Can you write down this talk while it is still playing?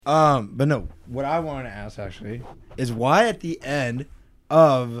But no, what I wanted to ask actually is why at the end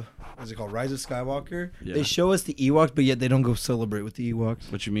of what's it called, Rise of Skywalker, they show us the Ewoks, but yet they don't go celebrate with the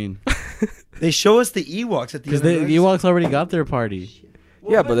Ewoks. What you mean? They show us the Ewoks at the end. Because the Ewoks already got their party.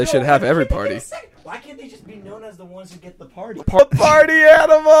 Well, yeah, but they should have every party. Why can't they just be known as the ones who get the party? Party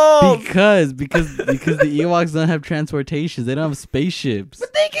animals! Because the Ewoks don't have transportations. They don't have spaceships.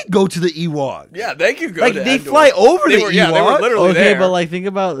 But they can go to the Ewoks. Yeah, they could go Like to they Endor. fly over the Ewoks. Yeah, they were literally Okay, there. but like think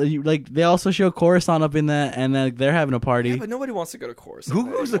about they also show Coruscant up in that, and they're having a party. Yeah, but nobody wants to go to Coruscant. Who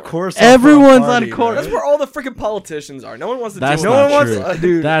goes to anymore. Coruscant? Everyone's for a party, on Coruscant. bro? That's where all the freaking politicians are. No one wants to That's deal no not one with wants true.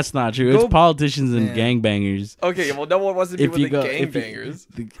 dude. That's not true. Go- It's politicians and Man. gangbangers. Okay, well, no one wants to be with the gangbangers.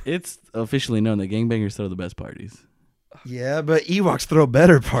 It's officially known that gangbangers throw the best parties. Yeah, but Ewoks throw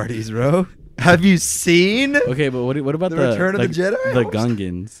better parties, bro. Have you seen? Okay, but what about The the Return of the Jedi? The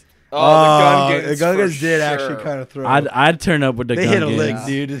Gungans. Oh, the Gungans. The Gungans for did sure. actually kind of throw. I'd turn up with the they Gungans. hit a lick,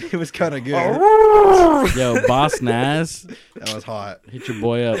 dude. It was kind of good. Yo, Boss Nass, That was hot. hit your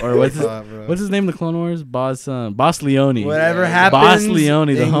boy up. Or what's his name in the Clone Wars? Boss Leone. Whatever Yeah. happens, Boss Leone,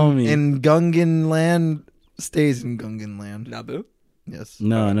 the in, homie. in Gungan land stays in Gungan land. Naboo? Yes.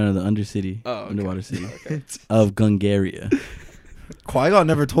 No, the Undercity, Oh, okay. underwater city Okay. of Gungaria. Qui-Gon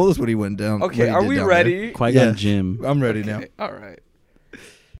never told us what he went down. Okay, what he are did we down ready? Qui-Gon Yeah. Jinn. there. I'm ready now. Okay, all right.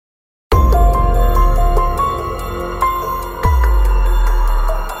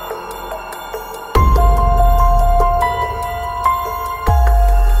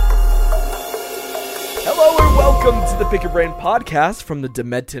 Hello and welcome to the Pick Your Brain podcast from the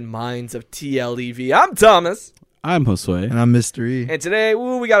Demented Minds of TLEV. I'm Thomas, I'm Josue. And I'm Mystery. and today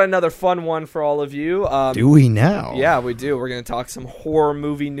we got another fun one for all of you. Do we now? Yeah, we do. We're going to talk some horror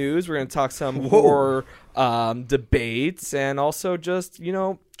movie news. We're going to talk some Whoa. horror debates and also just,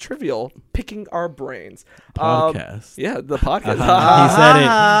 trivial, picking our brains. Podcast. Yeah, the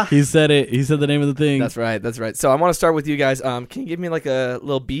podcast. He said it. He said the name of the thing. That's right. That's right. So I want to start with you guys. Can you give me like a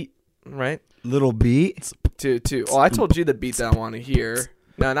little beat, right? Little beat. To Oh, I told you the beat that I want to hear.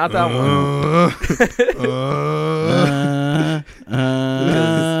 No, not that one.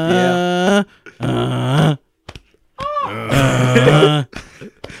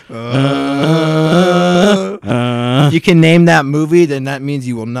 If you can name that movie, then that means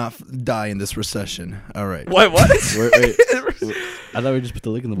you will not die in this recession. All right. What? Wait. I thought we just put the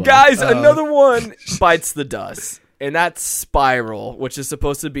link in the bottom. Guys, another one bites the dust. And that's Spiral, which is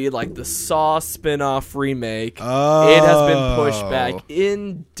supposed to be like the Saw spin-off remake. Oh. It has been pushed back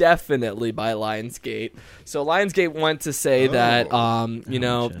indefinitely by Lionsgate. So Lionsgate went to say that,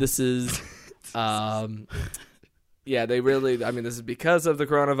 Gotcha. this is, they really, this is because of the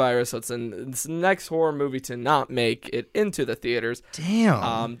coronavirus. So it's the next horror movie to not make it into the theaters.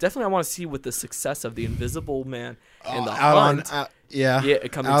 Damn. Definitely, I want to see what the success of The Invisible Man and The out Hunt. on yeah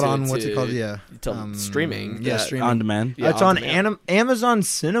it coming out to, on what's it to- called? Yeah, to streaming. Yeah, streaming. On demand. Yeah, it's on on demand. Amazon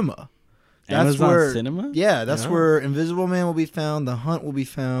Cinema. That's Amazon where, Cinema? Yeah, that's Yeah. where Invisible Man will be found. The Hunt will be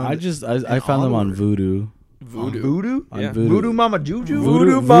found. I found them on Onward. Voodoo. Voodoo. Voodoo. On Yeah. Voodoo. Voodoo Mama Juju.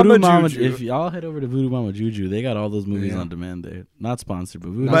 Voodoo Mama Juju. If y'all head over to Voodoo Mama Juju, they got all those movies Yeah. on demand there. Not sponsored,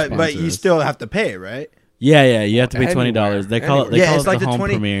 but Voodoo. But sponsors you us. still have to pay, right? Yeah, you have to pay $20. Anywhere. They call it. They Yeah, call it's it like the the home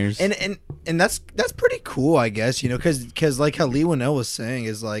 20 premieres. And that's pretty cool, I guess. Because like how Lee Winnell was saying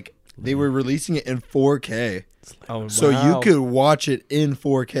is like they were releasing it in 4K, Oh, so you wow. could watch it in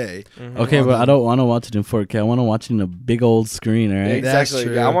 4K. Okay, but I don't want to watch it in 4K. I want to watch it in a big old screen. All right. That's Exactly.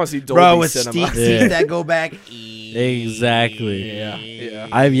 true. Yeah, I want to see Dolby Bro, with Cinema. seats Yeah. that go back. Exactly. Yeah.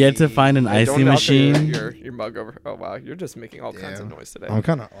 I've yet to find an Hey, icy don't knock machine. your mug over. Oh wow, you're just making all kinds of Yeah. noise today. I'm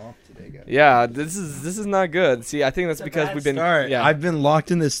kind of off today, guys. Yeah, this is not good. See, I think that's because we've been yeah I've been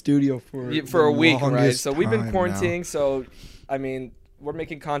locked in this studio for for a week, right? longest So we've been time quarantining. So, we're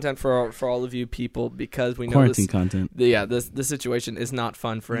making content for all of you people because we know Quarantine this. content. This situation is not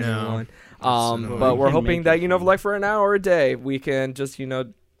fun for No. anyone. annoying. But we're We can hoping make that it fun. like for an hour a day, we can just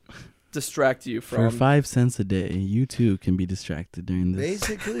distract you For from 5 cents a day, you too can be distracted during this.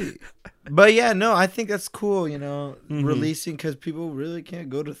 Basically. But yeah, no, I think that's cool, Mhm. releasing because people really can't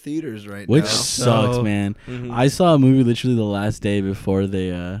go to theaters right Which now. sucks, So- man. Mhm. I saw a movie literally the last day before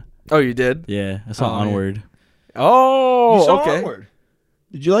they. Oh, you did? I saw Oh, yeah. Onward. Oh, You saw okay. Onward.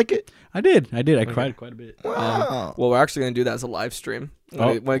 Did you like it? I did. I cried quite a bit. Wow. Well, we're actually gonna do that as a live stream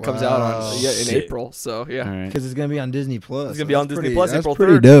when it comes out Wow. in Shit. April. So yeah, All right, Because it's gonna be on Disney Plus. It's gonna be on That's Disney pretty- Plus that's April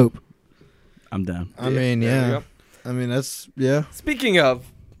pretty 3rd. dope. I'm down. I mean, there we yeah. go. I mean, that's yeah. Speaking of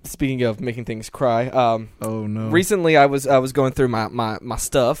speaking of making things cry, Oh no. recently I was going through my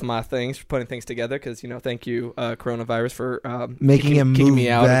stuff, my things, putting things together because thank you coronavirus for Making him kicking move me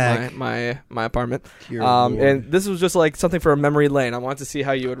out back. of my apartment. Dear Lord. And this was just like something for a memory lane. I wanted to see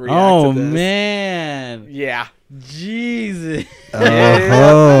how you would react Oh to this. man, Yeah. Jesus!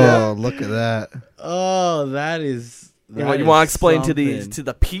 Oh, look at that. Oh, that is. You want to explain to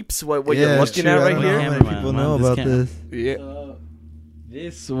the peeps what Yeah, you're it's looking true. at I right don't know here? how many Cameraman, people man, know this about can't- this. Yeah. So,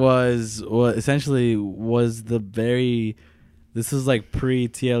 this was what essentially was the very. This was like pre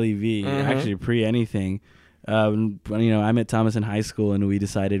TLEV, Mhm. actually pre anything. I met Thomas in high school, and we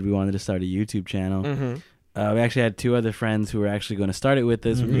decided we wanted to start a YouTube channel. Mm-hmm. We actually had 2 other friends who were actually going to start it with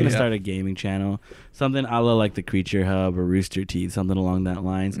us. We were going to Yeah. start a gaming channel, something a la like the Creature Hub or Rooster Teeth, something along that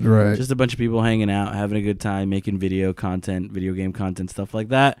lines. Right. Just a bunch of people hanging out, having a good time, making video game content, stuff like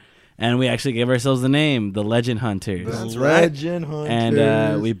that. And we actually gave ourselves the name, the Legend Hunters. That's right. Legend Hunters.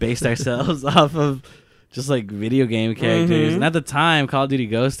 And we based ourselves off of just like video game characters. Mhm. And at the time, Call of Duty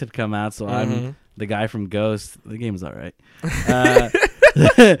Ghost had come out, so Mhm. I'm the guy from Ghost. The game's all right.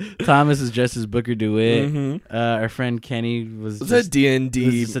 Thomas is dressed as Booker DeWitt. Mm-hmm. Our friend Kenny was It's a just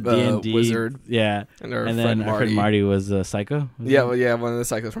D&D was a D&D wizard. Yeah. And our And friend then our Marty. friend Marty was Psycho. Yeah, well, yeah, one of the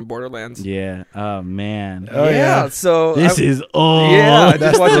psychos from Borderlands. Yeah. Oh man. Oh, yeah. So This is old. Yeah, I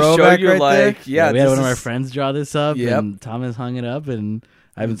That's just wanted to show throwback you right there? like yeah. we had this one of our is- friends draw this up, Yep. and Thomas hung it up, and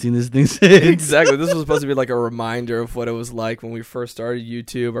I haven't seen this thing since. Exactly. This was supposed to be like a reminder of what it was like when we first started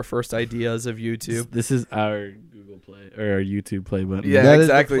YouTube, our first ideas of YouTube. This is our Google Play or our YouTube Play button. Yeah, That is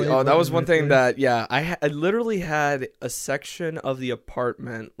the exactly. play Oh, that was button one right thing there. that I literally had a section of the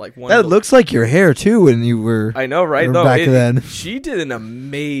apartment like one. That of the- looks like your hair too when you were. I know, right? Or No, back then. she did an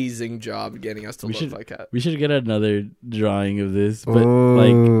amazing job getting us to We look should- like that. We should get another drawing of this, but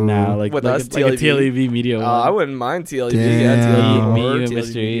like now, like With like, us, like a TLEV. TLEV media one. I wouldn't mind TLEV. Damn. Yeah, TLEV Me, horror, you, and TLEV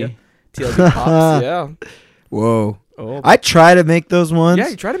Mystery. media, TLEV pops. Yeah. Whoa. Oh. I try to make those ones. Yeah,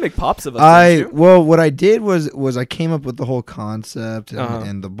 you try to make pops of us. Didn't you? Well, what I did was I came up with the whole concept and, Uh-huh.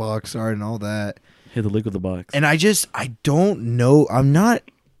 and the box art and all that. Hit the look of the box. And I don't know. I'm not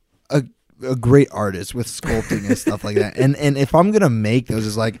a great artist with sculpting and stuff like that. And if I'm gonna make those,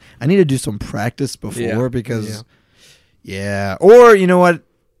 it's like I need to do some practice before Yeah. because yeah. Or you know what?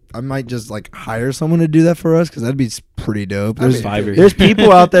 I might just like hire someone to do that for us because that'd be pretty dope. I There's mean, Fiverr. there's people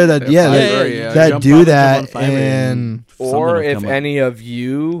out there that Yeah, that, Fiverr, yeah. that Jump do on that Fiverr and something Or will if come up. any of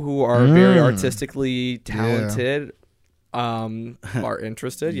you who are very Mm. artistically talented are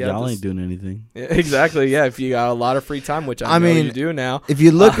interested, yeah, y'all this- ain't doing anything. Yeah, exactly. Yeah, if you got a lot of free time, which I I know mean, you do now. if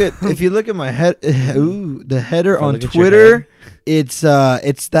you look at my head, the header Oh, on look at your Twitter, it's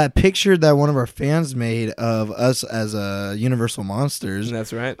that picture that one of our fans made of us as Universal Monsters.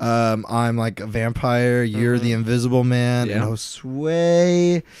 That's right. I'm like a vampire. You're the Invisible Man. Yeah. And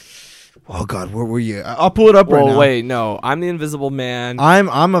Josue. Oh God, where were you? I'll pull it up right Well, now. wait, no, I'm the Invisible Man. I'm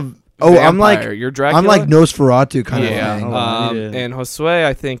a. Oh, I'm like Vampire. You're Dracula. I'm like Nosferatu kind yeah. of thing. Oh, And Josue,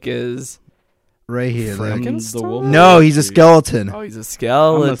 I think is Right here. Frank- Like, Frankenstein? The wolf. no, he's a skeleton. oh, he's a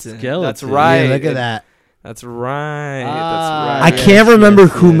skeleton. skeleton. That's right. Yeah, look at that. That's right. Ah, That's I right. can't remember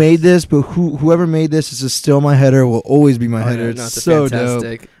yes, who yes. made this, but whoever made this is still my header. Will always be my Oh, header. yeah, It's no, a so dope.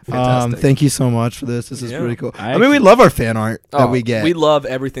 fantastic. Fantastic. Thank you so much for this. This is Yeah. pretty cool. I I mean, we actually- love our fan art that Oh, we get. We love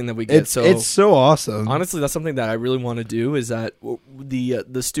everything that we get. it's so awesome. Honestly, that's something that I really want to do. Is that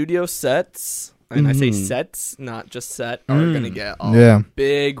the studio sets, and I say Mhm. sets, not just set, are Mm. going to get a Yeah.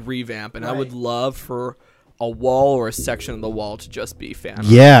 big revamp, and I would love for a wall or a section of the wall to just be fan art.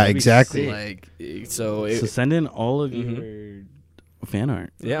 Yeah, That'd be exactly. sick. Like So so, send in all of Mhm. your fan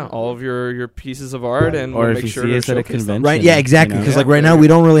art. yeah, all of your pieces of art, and Or we'll if make you sure see to us at a showcase them. convention. Right, yeah, exactly. You know? Because Yeah. like right now we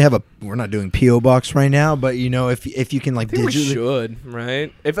don't really we're not doing PO box right now, but you know if you can like I think we digitally, should,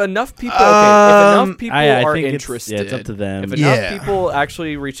 right? If enough people, if enough people I are think interested, it's up to them. if enough Yeah. people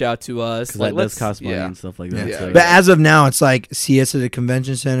actually reach out to us, Because like that does let's cost money yeah. and stuff like Yeah. that. Yeah. so- But as of now, it's like see us at a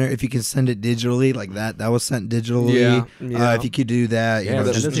convention center. If you can send it digitally, like that was sent digitally. Yeah, yeah. If you could do that, you yeah, know,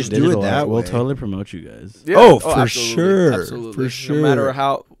 that's send us just your do it digital that art. way. We'll totally promote you guys. Yeah. Oh, for absolutely, sure. absolutely. For sure. No matter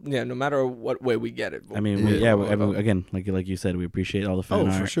how, no matter what way we get it. I mean, again, like you said, we appreciate all the fan Oh,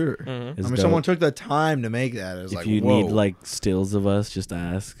 art. for sure. Mhm. I It's mean, dope. someone took the time to make that. It was If like, you whoa. need like stills of us, just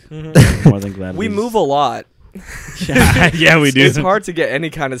ask. Mhm. More than glad. we move a lot. Yeah, we do. It's hard to get any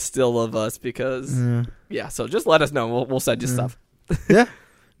kind of still of us because Yeah. yeah. So just let us know. We'll send you Yeah. stuff.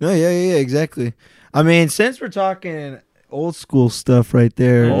 No, yeah, exactly. I mean, since we're talking, old school stuff right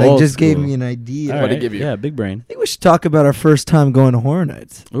there. Old Just gave school. me an idea. All What'd it right. give you? Yeah, big brain. I think we should talk about our first time going to Horror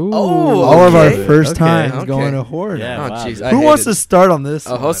Nights. Ooh, Oh, All of our okay. first Okay, times okay. going to Horror Yeah, Nights. Oh, wow. jeez. I Who hate wants it. to start on this?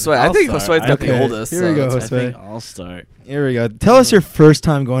 Oh, one? Josue. I I'll think start. Josue's got the Okay, oldest. here we go. I Josue. think I'll start. Here we go. Tell us your first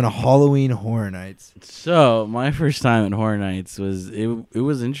time going to Halloween Horror Nights. So my first time at Horror Nights was it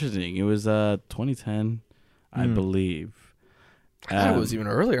was interesting. It was 2010, I believe. I thought it was even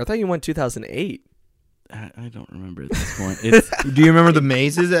earlier. I thought you went 2008. I don't remember at this point. It's, Do you remember the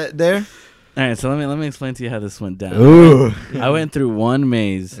mazes there? all right, so let me explain to you how this went down. Ooh. I went through one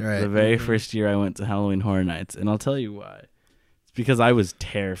maze Right. the very first year I went to Halloween Horror Nights, and I'll tell you why. It's because I was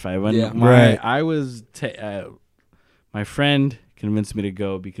terrified. When Yeah. Right. I was my friend convinced me to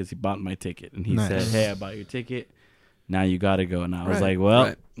go because he bought my ticket, and he Nice. said, "Hey, I bought your ticket. Now you gotta go." And I was Right, like, "Well,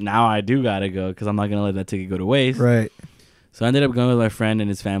 right. now I do gotta go because I'm not gonna let that ticket go to waste." Right. So I ended up going with my friend and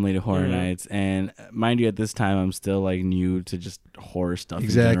his family to Horror Mhm. Nights, and mind you, at this time I'm still like new to just horror stuff. in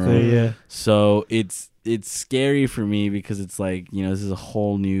Exactly. general. Yeah. So it's scary for me because it's like, you know, this is a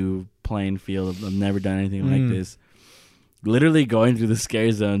whole new playing field. I've never done anything like this. Literally going through the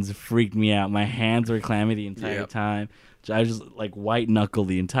scare zones freaked me out. My hands were clammy the entire Yep. time. I was just like white knuckle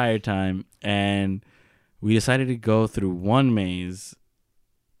the entire time, and we decided to go through one maze.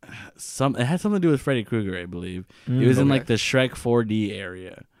 It had something to do with Freddy Krueger, I believe. It was in Okay. like the Shrek 4D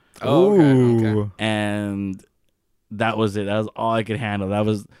area, Oh, okay. Ooh. and that was it. That was all I could handle. That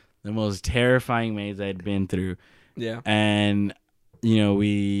was the most terrifying maze I had been through. Yeah. And you know,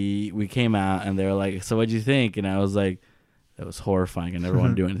 we came out, and they were like, "So what'd you think?" And I was like, "That was horrifying. I never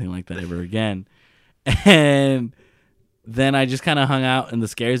want to do anything like that ever again." And then I just kind of hung out in the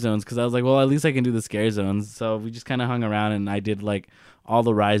scare zones because I was like, well, at least I can do the scare zones. So we just kind of hung around, and I did like all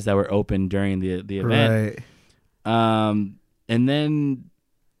the rides that were open during the event. Right. And then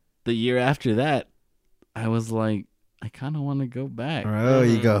the year after that, I was like, I kind of want to go back. Oh,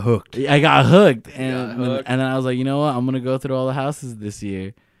 you got hooked. I got hooked, got and hooked. and then I was like, you know what? I'm gonna go through all the houses this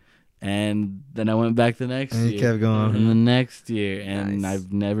year, and then I went back the next And you year, kept going. and the next year, and Nice.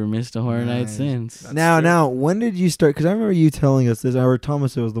 I've never missed a horror night Nice. since. That's Now, true. when did you start? Because I remember you telling us this. Or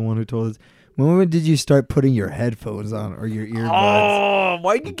Thomas was the one who told us. When did you start putting your headphones on or your earbuds? Oh,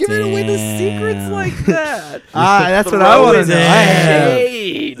 why are you giving away the secrets Damn. like that? That's what I want to know. I have.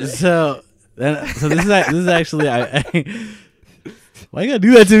 Shade. So this is actually why you gotta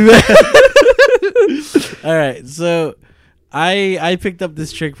do that to me? All right, so I picked up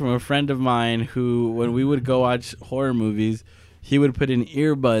this trick from a friend of mine who, when we would go watch horror movies, he would put in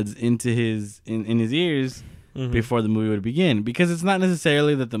earbuds into his in his ears before the movie would begin, because it's not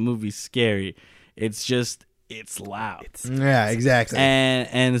necessarily that the movie's scary, it's just it's loud. Yeah, exactly.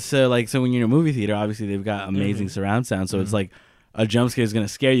 And so when you're in a movie theater, obviously they've got amazing surround sound, so it's like a jump scare is gonna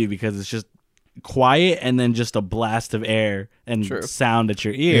scare you because it's just quiet and then just a blast of air and True. sound at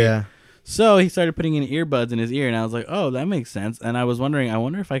your ear. Yeah. So he started putting in earbuds in his ear, and I was like, oh, that makes sense. And I was wondering, I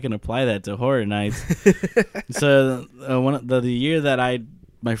wonder if I can apply that to Horror Nights. So the year that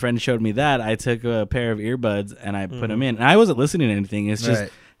my friend showed me that, I took a pair of earbuds and I put them in. And I wasn't listening to anything. It's just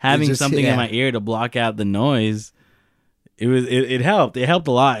Right. having It's just- something yeah. in my ear to block out the noise. It helped. It helped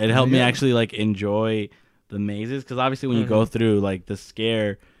a lot. It helped me Yeah. actually like enjoy the mazes, because obviously when you go through like the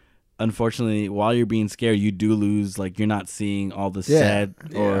scare, unfortunately, while you're being scared, you do lose, like, you're not seeing all the set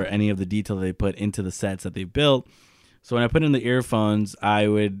or any of the detail they put into the sets that they built. So when I put in the earphones, I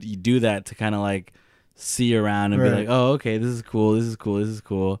would do that to kind of like see around and be Right. like, oh, okay, this is cool, this is cool, this is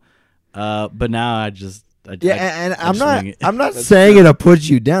cool. But now I just And I I'm just not wing it. I'm not saying it to put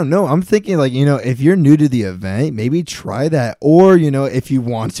you down. No, I'm thinking like, if you're new to the event, maybe try that. Or, if you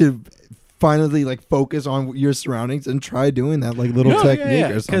want to finally like focus on your surroundings and try doing that like little technique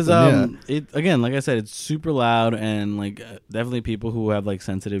or something. Because it, again, like I said, it's super loud, and like definitely people who have like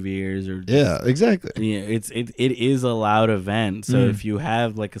sensitive ears or yeah, exactly. yeah, it is a loud event. So if you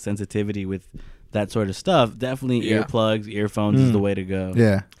have like a sensitivity with that sort of stuff, definitely Yeah. earplugs, earphones is the way to go.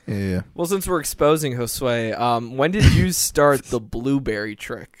 Yeah. Well, since we're exposing Josue, when did you start the blueberry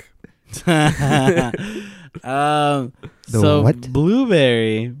trick? So what?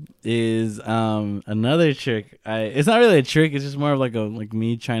 blueberry is another trick. It's not really a trick. It's just more of like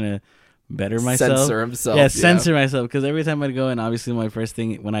me trying to better myself. Censor himself. Yeah, censor myself, because every time I'd go in, obviously my first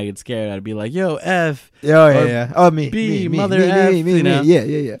thing when I get scared, I'd be like, "Yo, F." Yeah. Oh, me. B, me, mother me, F, me, me, you know?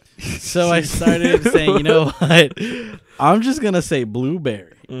 me. Yeah. So I started saying, you know what? I'm just gonna say blueberry.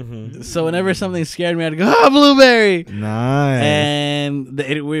 Mm-hmm. So whenever something scared me, I'd go, blueberry. Nice. And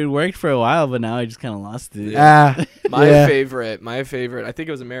it worked for a while, but now I just kind of lost it. My favorite, I think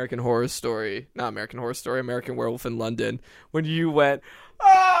it was American Horror Story. Not American Horror Story, American Werewolf in London. When you went,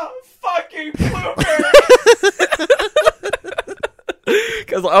 fucking blueberry.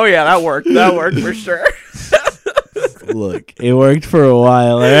 Because oh yeah, that worked. That worked for sure. Look, it worked for a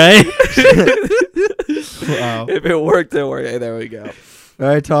while, all right? Wow. If it worked, it worked. Hey, there we go. All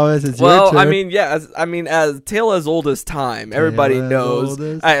right, Thomas, it's your Well, turn. I mean, yeah, as tale as old as time. Everybody Tale as knows. old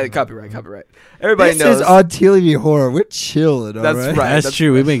as Copyright. Everybody this knows. is Odd TV Horror. We're chilling, all That's right? right. That's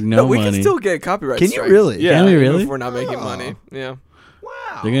true. We make no we money. can still get copyright. Can you strikes. really? Yeah, Can we even really? If we're not making Oh. money. Yeah.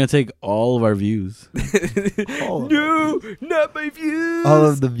 Wow. They're gonna take all of our views. All of No, not my views. All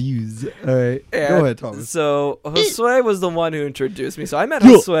of the views. All right. And Go ahead, Thomas. So Josue was the one who introduced me. So I met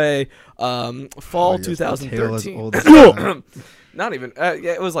Yo. Josue fall Oh, yes, the tale as 2013. old as time. Not even. Yeah,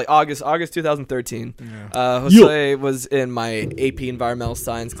 it was like August 2013. Yeah. Josue was in my AP Environmental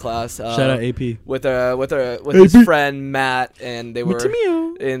Science class. Shout out AP. with his AP. friend Matt, and they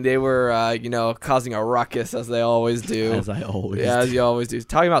were causing a ruckus as they always do. As I always Yeah, as do. you always do.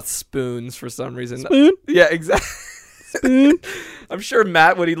 Talking about spoons for some reason. Spoon? Yeah, exactly. Spoon? I'm sure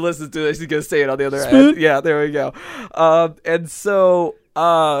Matt, when he listens to this, he's gonna say it on the other Spoon? end. Yeah, there we go. And so,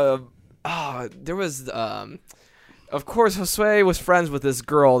 there was, of course, Josue was friends with this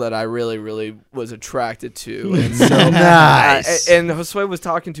girl that I really, really was attracted to, and so Nice. and Josue was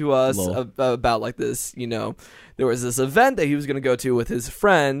talking to us Lol. about like this, there was this event that he was going to go to with his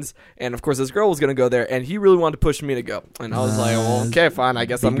friends, and of course this girl was going to go there, and he really wanted to push me to go, and I was like, well, okay, fine, I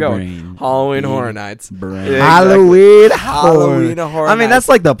guess I'm Big going. brain. Halloween Big Horror Nights. brain. Yeah, Halloween Halloween Horror I mean, Nights. that's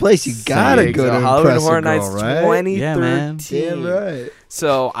like the place you gotta There go you to Halloween impress Horror a girl, Nights right? 2013. Yeah, man. Damn right.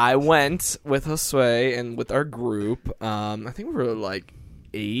 So I went with Josue and with our group. I think we were like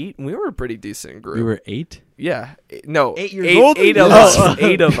 8. We were a pretty decent group. We were 8. Yeah. No. 8 years old? 8 of Oh. us.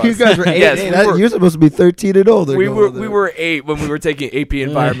 8 of us. You guys were 8. Yes, Hey, we that- were- you're supposed to be 13 and older. we going were there. we were 8 when we were taking AP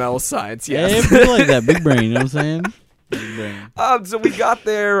Environmental Science. Yeah, Yes. people like that. Big brain, you know what I'm saying? Big brain. So we got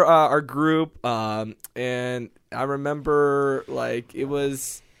there, our group, and I remember like it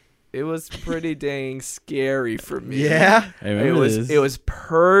was pretty dang scary for me. Yeah. I remember this. It was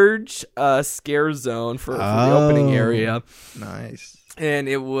Purge scare zone for the opening Oh. area, Nice. and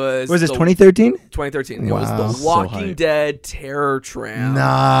it was Was this the- 2013? 2013. It Wow. was the So Walking hype. Dead Terror Tram,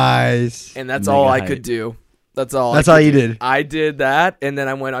 Nice. and that's Mega all I hype. could do. That's all. That's I all could you do. did. I did that, and then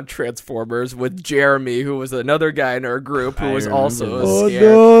I went on Transformers with Jeremy, who was another guy in our group who I was remember also this. Oh scared.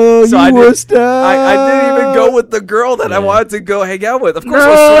 no, So you I were did- stabbed. I didn't even go with the girl that I Yeah. wanted to go hang out with. Of course,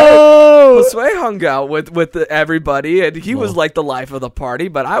 No. Josue hung out with everybody, and he was Well. like the life of the party.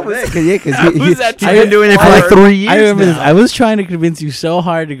 But I was, Because I was at he's been doing it for Transformers. like 3 years I remember this. now. I was trying to convince you so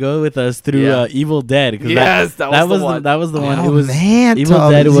hard to go with us through Yeah. Evil Dead. 'cause Yes, that was the one. That was the one. Oh It was man, Evil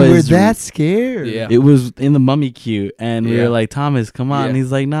Thomas, Dead you were was that scared. Yeah. It was in the mummy queue, and we Yeah. were like, "Thomas, come on." Yeah. And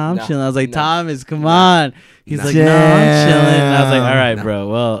he's like, "Nah, I'm No, chilling." I was like, no, "Thomas, come no, on." He's no. like, "No, I'm chilling." And I was like, "All right, No. bro.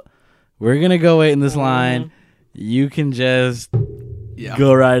 Well, we're gonna go wait in this line. You can just Yeah.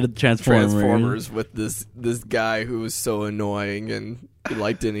 go ride at the Transformers with this guy who was so annoying and he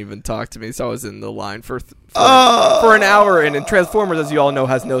like didn't even talk to me. So I was in the line for an hour, and in Transformers, as you all know,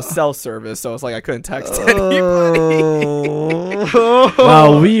 has no cell service. So it's like I couldn't text anybody.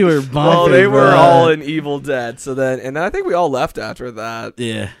 Wow, we were bumping. Well, they were bro. all in Evil Dead. So then I think we all left after that.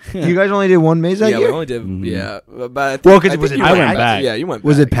 Yeah. You guys only did one maze that Yeah, we year? only did. Mhm. Yeah, but I think, Well, 'cause I was think it you I went back. Yeah, you went.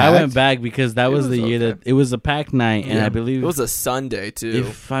 Was back. it I packed? went back because that It was was the year okay. that it was a packed night, and Yeah. I believe It was a Sunday too.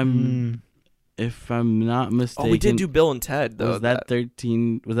 if I'm not mistaken, Oh, we did do Bill and Ted though. was that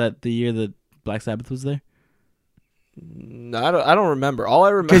 13? Was that the year that Black Sabbath was there? No, I don't remember. All I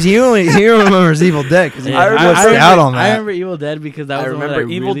remember. Because he remembers Evil Dead because he I was remember- out on I that. remember Evil Dead because that was I the one remember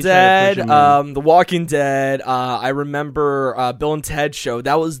that I Evil really tried to Dead, push him The Walking Dead. I remember Bill and Ted show.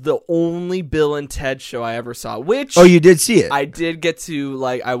 That was the only Bill and Ted show I ever saw. Which Oh, you did see it? I did get to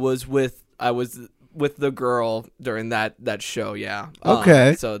like. I was with the girl during that show. Yeah.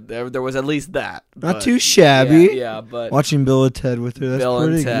 Okay. So there was at least that. Not but- too shabby. Yeah, but Watching Bill and Ted with her, that's Bill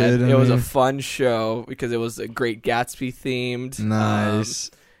pretty and Ted. good. It was a mean, fun show because it was a Great Gatsby themed.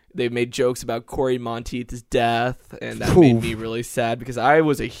 nice. They made jokes about Corey Monteith's death, and that Oof. made me really sad because I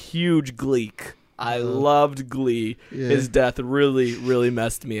was a huge Gleek. I loved Glee. Yeah. His death really, really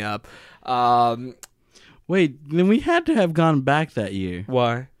messed me up. Wait, then we had to have gone back that year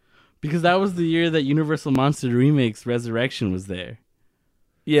Why? because that was the year that Universal Monster Remix Resurrection was there.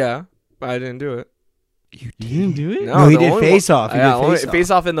 Yeah, I didn't do it. You didn't do it? No, he the did only Face one- Off. He Yeah, did only Face Off. Face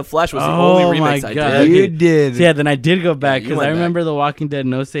Off in the Flesh was the Oh only my remix I God. did. Okay. You did. So yeah, then I did go back you because went I back. remember The Walking Dead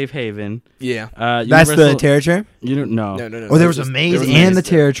No Safe Haven. Yeah. That's the Universal- Terror Tram? You don't know. No. Oh, there was Just- a maze there was a and maze the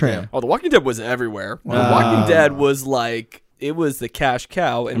there. Terror Tram. Oh, The Walking Dead was everywhere. The Wow. Walking Dead was like it was the cash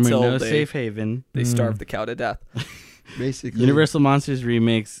cow I remember until No they Safe Haven. starved the cow to death. basically. Universal Monsters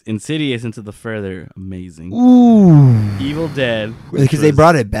remakes Insidious Into the Further. Amazing. Ooh. Evil Dead. Because they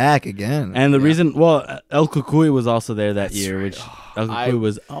brought it back again. And the reason, El Cucuy was also there that year, right. which El Cucuy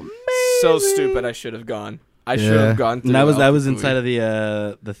was amazing. So stupid. I should have gone. I should have gone. And that was inside of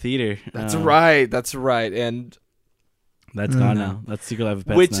the theater. That's right. That's right. And that's gone now. That's Secret Life of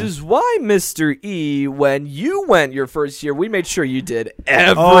Pets. which now. is why, Mr. E, when you went your first year, we made sure you did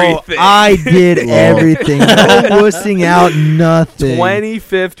everything. Oh, I did everything. No wussing out, nothing.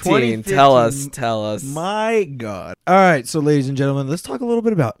 2015. Tell us. My God. All right, so ladies and gentlemen, let's talk a little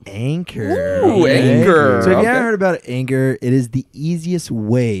bit about Anchor. Ooh, Anchor. So if you Okay. haven't heard about Anchor, it is the easiest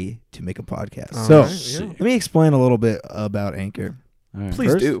way to make a podcast. All So right, yeah. let me explain a little bit about Anchor. All right.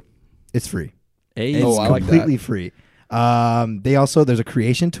 Please First, do. It's free. Hey. It's I like that. completely free. There's a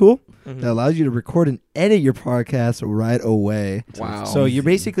creation tool that allows you to record and edit your podcast right away. Wow. So you're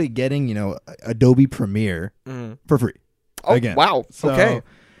basically getting, Adobe Premiere for free. Oh, again. wow. So, Okay.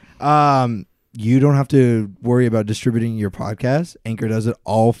 You don't have to worry about distributing your podcast. Anchor does it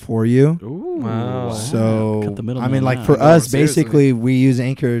all for you. Ooh. Wow. So, Cut the middleman I mean, like out. for No, us, seriously. basically, we use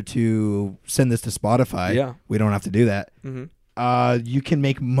Anchor to send this to Spotify. Yeah. We don't have to do that. Mm-hmm. You can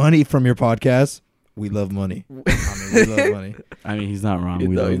make money from your podcast. We love money. We love money. I mean, he's not wrong. We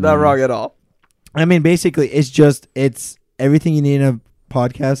He's love not him. wrong at all. I mean, basically, it's everything you need in a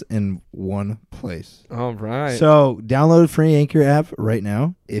podcast in one place. All right. So download free Anchor app right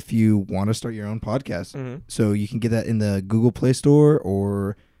now if you want to start your own podcast. Mhm. So you can get that in the Google Play Store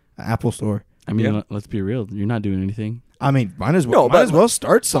or Apple Store. I mean, Yeah. let's be real. You're not doing anything. I mean, might as No, well but-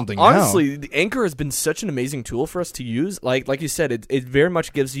 start something Honestly, the Anchor has been such an amazing tool for us to use. Like you said, it very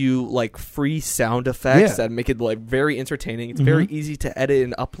much gives you like free sound effects Yeah. that make it like very entertaining. It's very easy to edit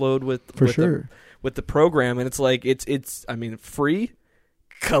and upload with For with sure. with the program, and it's like it's I mean free.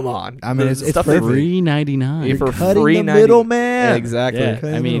 Come on, I mean, The it's stuff that- perfect. $3.99. Yeah, now. for You're cutting free the 90 middleman. Exactly. Yeah,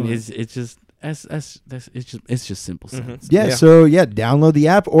 Okay, I mean, no. it's just it's just simple sense. Yeah, so download the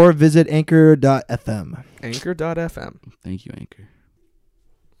app or visit anchor.fm. Anchor.fm. Thank you, Anchor.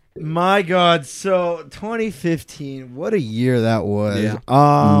 My God, so 2015, what a year that was. Yeah.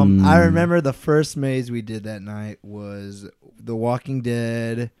 I remember the first maze we did that night was The Walking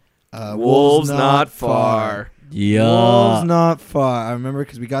Dead. Wolves not far. Yeah. Wolves not far. I remember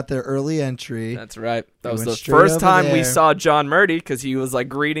because we got there early entry. That's right. That We was went the straight first over time we there. saw John Murdy because he was like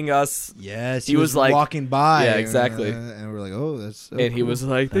greeting us, Yes, He was like- walking by. Yeah, exactly. And we're like, oh, that's so and he cool. was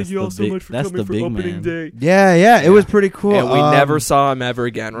like, That's "Thank you all the so big- much for that's coming the for big opening man. day." Yeah, it was pretty cool. And we never saw him ever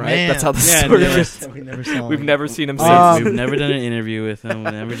again, right? man. That's how the Yeah, story never- is. we never saw We've him. never seen him since. We've never done an interview with him.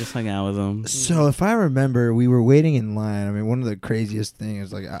 We never just hung out with him. So if I remember, we were waiting in line. I mean, one of the craziest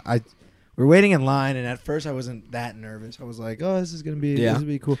things, like we were waiting in line, and at first I wasn't that nervous. I was like, "Oh, this is gonna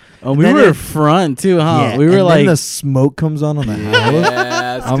be cool." Oh, And we then were it- front too, huh? Yeah, We were and like, then the smoke comes on the house,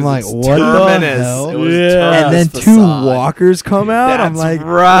 Yes, I'm 'cause like, it's what the Terminus. hell? It was Yeah. Terminus and then two facade. walkers come out. I'm That's like,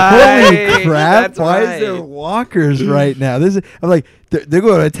 right. "Holy crap! That's Why right. is there walkers right now?" I'm like, "They're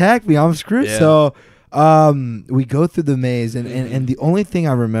going to attack me. I'm screwed." Yeah. So, we go through the maze, and the only thing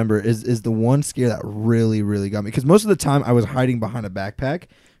I remember is the one scare that really, really got me, because most of the time I was hiding behind a backpack.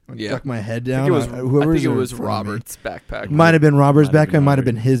 I Yeah. stuck my head I down. think it was, whoever's in was front of me. Robert's backpack. Might have been Robert's Might have been backpack. Might have Robert.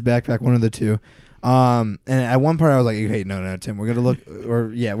 been his backpack. One of the two. And at one part I was like, "Hey, no, Tim, we're gonna look,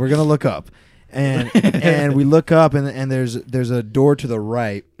 we're gonna look up," and and we look up, and there's a door to the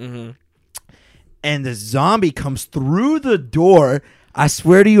right, Mhm. and the zombie comes through the door. I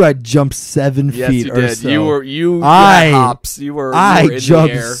swear to you, I jumped 7 Yes, feet you or did. so. You I- had hops. You were I in the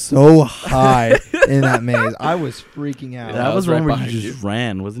jumped air. so high in that maze. I was freaking out. Yeah, that I was was right one where you behind just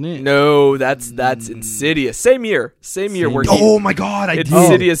ran, wasn't it? No, that's Insidious. Same year where he, Oh my God, I did.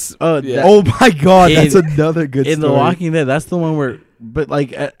 Insidious. Oh, yeah. Oh my God, that's In- another good In story. The Walking Dead, that's the one where. But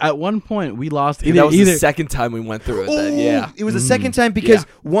like at one point, we lost that was either. the second time we went through it. Then, yeah. It was the second time because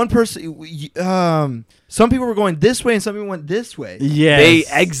one person, some people were going this way and some people went this way. Yes. They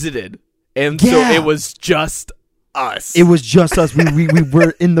exited, and so Yeah. it was just us. It was just us. We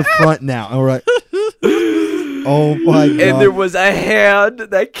were in the front now. All right. Oh my God. and there was a hand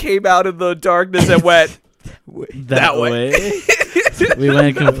that came out of the darkness and went that way. We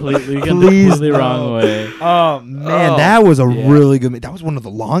went completely Please the wrong no. way. Oh man, Oh, that was a yeah. really good. That was one of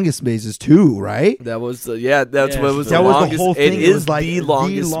the longest mazes too, right? That was that's Yes, what was that the was longest. the whole thing. It It is was like the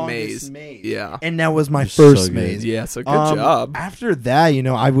longest maze. Yeah. And that was my You're so first good. maze. Yeah. So good job. After that,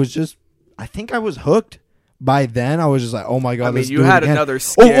 I think I was hooked. by then I was just like, oh my god, I mean, let's you do it had again. another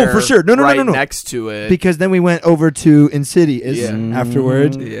scare for sure. No, right no. next to it. Because then we went over to Insidious Yeah.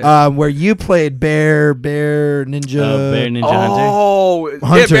 afterwards, Yeah. where you played Bear Ninja. Bear Ninja Hunter. Oh, yeah,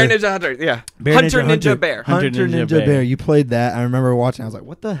 Hunter. Bear Ninja Hunter. Yeah, Bear Hunter Ninja Ninja Bear. Hunter Ninja Bear. You played that. I remember watching. I was like,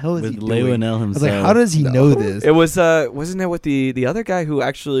 what the hell is With he Leo doing? and El I himself. was like, how does he know this? It was wasn't it with the other guy who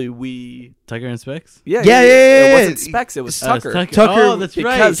actually Tucker and Specs? yeah Yeah. It wasn't Specs. It was Tucker. Tucker- Oh, that's right.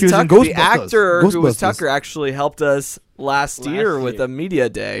 Because He was in Tucker, the Ghostbusters. actor who was Ghostbusters. Tucker actually helped us last year with year. a media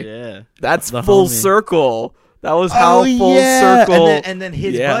day. Yeah. That's The full homie. circle. That was how Oh, full yeah. circle. And then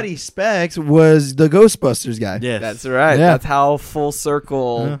his Yeah. buddy Specs was the Ghostbusters guy. Yes. That's right. Yeah. That's how full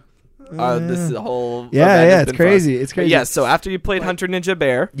circle. This whole event has yeah, it's been for us. crazy. It's But crazy. yeah. So after you played Hunter Ninja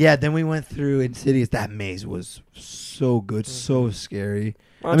Bear, Yeah, then we went through Insidious. That maze was so good, so scary.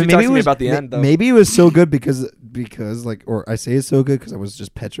 why don't you talk to me about the end though? Maybe it was so good because like, or I say it's so good because I was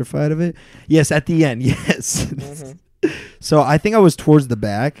just petrified of it. Yes, at the end, yes. So I think I was towards the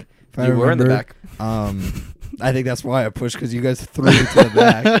back. If I You were in the remember. back. I think that's why I pushed because you guys threw me to the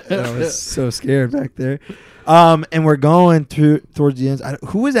back. And I was so scared back there. And we're going towards the end.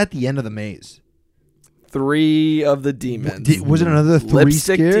 Who was at the end of the maze? 3 of the demons. Was it another 3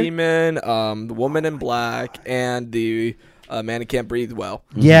 Lipstick scare? demon, the woman in black, and the man who can't breathe well.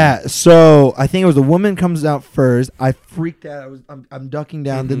 Yeah, so I think it was the woman comes out first. I freaked out. I'm ducking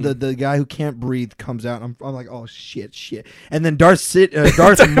down. Then the guy who can't breathe comes out. I'm like, oh shit. And then Darth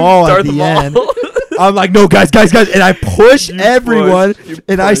Maul at Darth the Maul. end. I'm like, no, guys, and I push everyone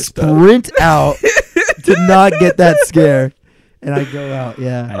and I sprint out to not get that scare. And I go out.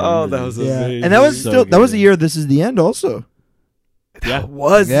 Yeah, Oh, that was yeah. amazing. And that was So still that was the good. year. This is the end. Also, Yeah.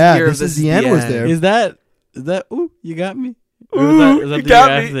 was Yeah, the year this of is the end was there. Is that ooh, you got me? Or Ooh, was that you the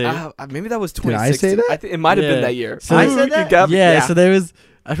got year me. after? Maybe that was Did 2016. I say that? It might have been Yeah. that year. So- I said You that? got me. Yeah, so there was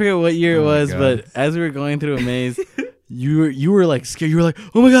I forget what year it Oh my was, God. but as we were going through a maze, you were like scared. You were like,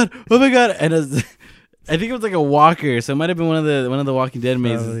 oh my god, and as I think it was like a walker, so it might have been one of the Walking Dead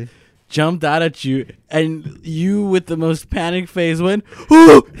mazes. Probably. Jumped out at you, and you with the most panic face went,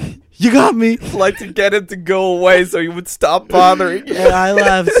 "Ooh, you got me!" like to get him to go away so you would stop bothering you. And I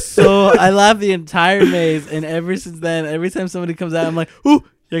laughed the entire maze, and ever since then, every time somebody comes out, I'm like, "Ooh,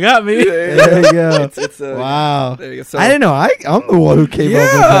 you got me!" There you go. It's a, Wow. There you go. So, I didn't know. I'm the one who came yeah,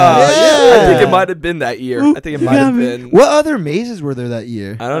 up with that. I think Yeah. it might have been that year. Ooh, I think it you might got have me. been. What other mazes were there that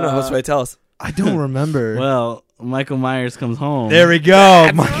year? I don't know. Josue, tell us. I don't remember. Well, Michael Myers comes home. There we go,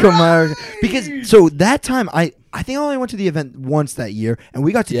 Michael Myers. Because so that time, I think I only went to the event once that year, and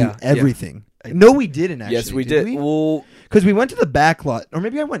we got to Yeah, do everything. No, we didn't actually. Yes, we did. Well, Because we went to the back lot, or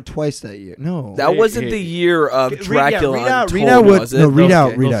maybe I went twice that year. No, that wasn't the year of Dracula read out Untold, what- was it? no, read out,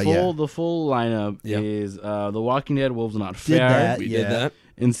 Okay. read the out, full yeah. the full lineup Yeah. is The Walking Dead, Wolves Not Did Fair, that. We Yeah. did that.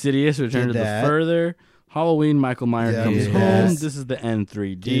 Insidious, Return Did to that. the Further, Halloween, Michael Myers Yeah, comes did home. that. This is the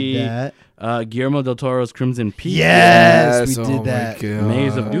N3D. did that. Guillermo del Toro's Crimson Peak. Yes, we oh did my that. God.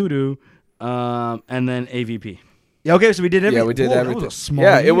 Maze of Doodoo, and then AVP. Yeah, okay, so we did everything. Yeah, we did Whoa, that everything. was a small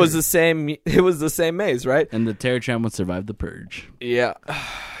Yeah, it year. was the same. It was the same maze, right? And the Terror Tramp would survive the Purge. Yeah.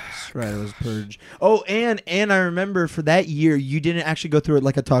 That's right, it was Purge. Oh, and I remember for that year, you didn't actually go through it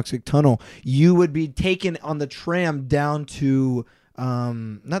like a toxic tunnel. You would be taken on the tram down to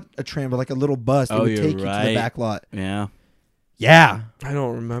not a tram, but like a little bus that Oh, would you're take you to the right. back lot. Yeah. Yeah. I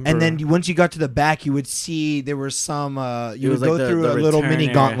don't remember. And then once you got to the back, you would see there were some. You would was like go the- through the a little return mini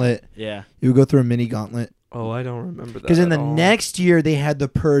area. gauntlet. Yeah. You would go through a mini gauntlet oh, I don't remember that. because in the at all. next year they had the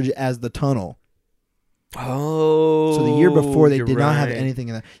Purge as the tunnel. Oh. So the year before they you're did not have right. anything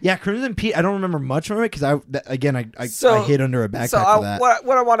in that. Yeah, Crimson Peak. I don't remember much from it because I So- hid under a backpack So for that.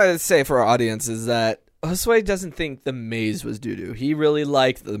 what I want to say for our audience is that Josue doesn't think the maze was doo-doo. He really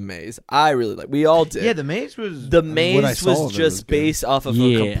liked the maze. I really like. We all did. Yeah, the maze was. The I mean, what I maze saw was of it just good. based off of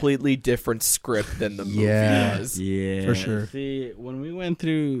Yeah. a completely different script than the Yeah. movie was. Yeah. For sure. See, when we went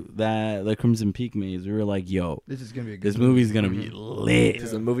through the Crimson Peak maze, we were like, yo, This is gonna be a good this movie's going to be lit.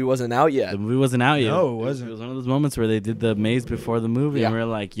 Because the movie wasn't out yet. The movie wasn't out yet. No, it wasn't. It was one of those moments where they did the maze before the movie, and Yeah. we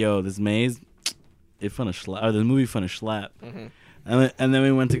were like, "Yo, this maze, it finna slap." Or the movie finna slap. Mhm. And then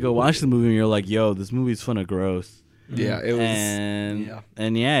we went to go watch the movie, and you're like, "Yo, this movie's finna gross." Yeah, it was.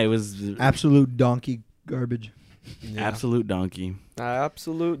 And yeah, it was Absolute donkey garbage. absolute donkey.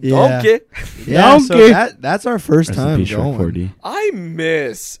 Absolute Yeah. donkey. Yeah, so Donkey. that's our first Rest in time peace, Shrek going. 4D. I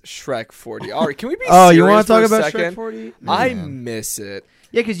miss Shrek 4D. All right, can we be Oh, you want want to talk about second? Shrek 4D? I Yeah. miss it.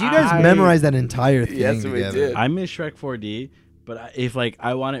 Yeah, because you guys I- memorized that entire thing Yes, we together. did. I miss Shrek 4D, but if like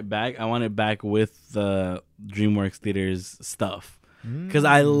I want it back with the DreamWorks Theaters stuff. because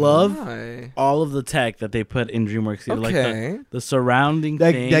I love Why? all of the tech that they put in DreamWorks. Like Okay. the surrounding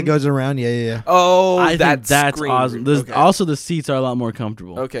That thing. that goes around. Yeah. Oh, I that think that's screen. awesome. There's Okay. also the seats are a lot more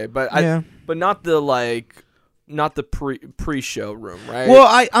comfortable. Okay, but Yeah. but not the not the pre-show room, right? Well,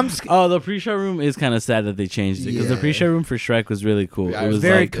 I'm Oh, the pre-show room is kind of sad that they changed it because the Yeah. pre-show room for Shrek was really cool. Yeah, it was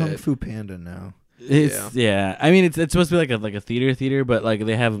very like Kung Fu Panda now. it's yeah. I mean, it's supposed to be like a theater, but like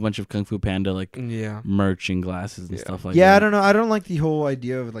they have a bunch of Kung Fu Panda like yeah. merch and glasses and Yeah. stuff like Yeah, that. I don't know. I don't like the whole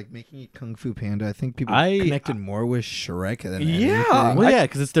idea of like making it Kung Fu Panda. I think people I- connected more with Shrek than Yeah. anything. Well, yeah,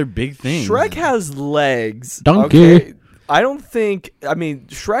 because it's their big thing. Shrek has legs. Donkey. Okay? I don't think. I mean,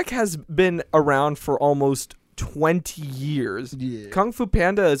 Shrek has been around for almost 20 years. Yeah. Kung Fu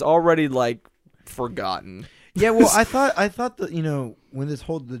Panda is already like forgotten. Yeah, well, I thought that when the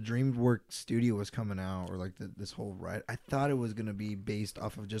DreamWorks studio was coming out, or like this whole ride, I thought it was gonna be based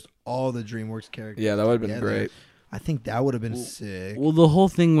off of just all the DreamWorks characters. Yeah, that would have been together. great. I think that would have been sick. Well, the whole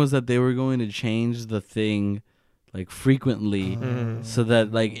thing was that they were going to change the thing like frequently, Mhm. so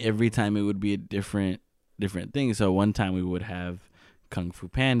that like every time it would be a different thing. So one time we would have Kung Fu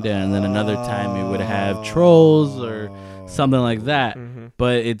Panda, and then another time we would have Trolls or something like that. Mhm.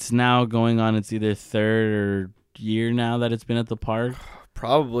 But it's now going on. It's either third or year now that it's been at the park,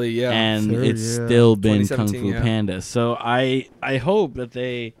 Probably, yeah. and Third, it's yeah. still been Kung 2017, Fu yeah. Panda. So I hope that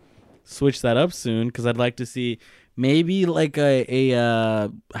they switch that up soon, because I'd like to see maybe like a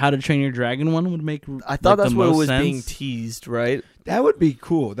How to Train Your Dragon one would make. I thought like, that's the what most was sense. being teased, right? That would be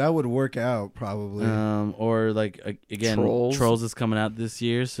cool. That would work out probably. Or like again, Trolls. is coming out this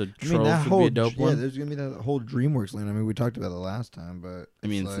year, so I mean, Trolls that would whole be a dope one. there's gonna be that whole DreamWorks land. I mean, we talked about it last time, but I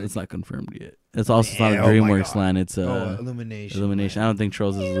mean, like, it's not confirmed yet. It's also not a Yeah, oh my DreamWorks God. line. It's Illumination. Illumination. I don't think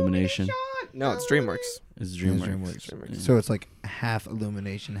Trolls is Illumination. No, it's DreamWorks. It's Yeah, DreamWorks. it's DreamWorks. Yeah. So it's like half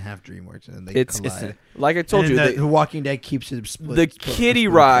Illumination, half DreamWorks, and they It's collide. like I told And you. then The, the Walking Dead keeps it split. the split- kiddie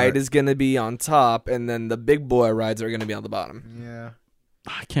split ride apart. is going to be on top, and then the big boy rides are going to be on the bottom. Yeah.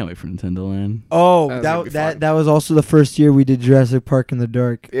 I can't wait for Nintendo Land. Oh, That was gonna be fun. that was also the first year we did Jurassic Park in the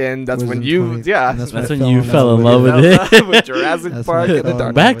dark. And that's Was when in you, 20 yeah. and That's I when you fell in love with it. With Jurassic That's Park when I in the fell in dark.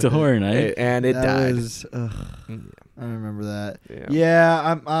 love Back with to it. Horror Night. And it That died. was, I remember that. Yeah.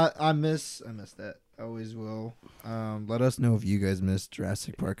 Yeah, I miss that. I always will. Let us know if you guys miss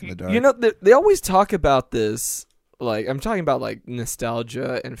Jurassic Park in the dark. You know, they always talk about this. Like, I'm talking about like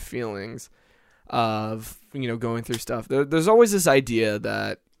nostalgia and feelings of going through stuff. There's always this idea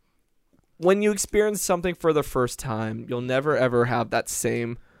that when you experience something for the first time, you'll never ever have that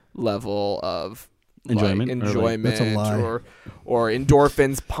same level of Enjoyment. like, or, like, enjoyment, That's a lie. or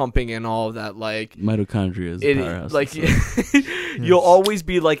endorphins pumping and all of that. Like mitochondria is the powerhouse. like so- you'll always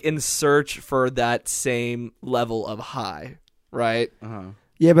be like in search for that same level of high, right? uh-huh.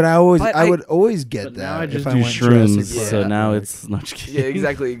 yeah, but I But I- would always get But that. now I if just I do went Jurassic shrooms, Park. so Yeah. now it's not just kidding. Yeah,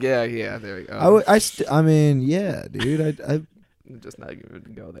 exactly. Yeah. There we go. I mean, yeah, dude. Just not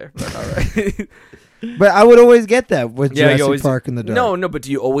even go there. But all right. But I would always get that with Yeah, you Jurassic always- Park in the dark. No, but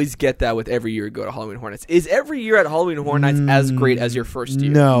do you always get that with every year you go to Halloween Horror Nights? Is every year at Halloween Horror Nights as great as your first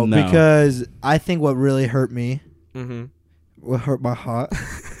year? No, No. because I think what really hurt me, Mm-hmm. what hurt my heart,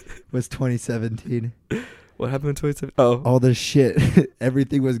 was 2017. What happened in 2017? Oh. All the shit,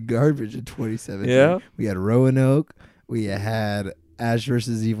 everything was garbage in 2017. Yeah? We had Roanoke. We had Ash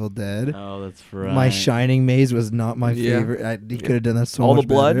versus Evil Dead. Oh, that's right. My Shining Maze was not my Yeah. favorite. He could have done that so All much the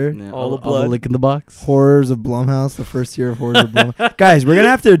blood? better. Yeah, all the all blood. the lick in the box. Horrors of Blumhouse, the first year of Horrors of Blumhouse. Guys, we're gonna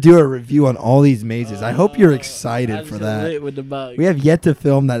have to do a review on all these mazes. I hope you're excited for that. With the bug. We have yet to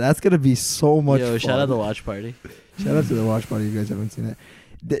film that. That's gonna be so much Yo, fun. shout out the watch party. Shout out to the watch party. You guys haven't seen that.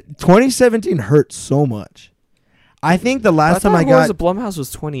 2017 hurt so much. I think the last time I Horrors got of Blumhouse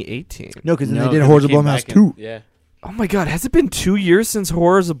was 2018. no, because then No, they did 'cause Horrors it of came Blumhouse back 2. Yeah. Oh my God, has it been 2 years since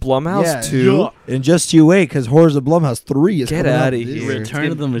Horrors of Blumhouse Yeah. 2? And just you wait, because Horrors of Blumhouse 3 is Get coming out outta this here. year.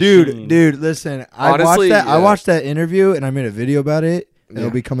 Return of the Machine. Dude, listen. Honestly, I yeah. watched that interview and I made a video about it. Yeah.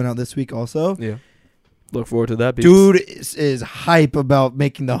 It'll be coming out this week also. Yeah. Look forward to that. Dude is hype about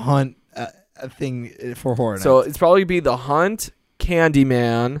making the hunt a thing for horror. So Nights. it's probably be The Hunt,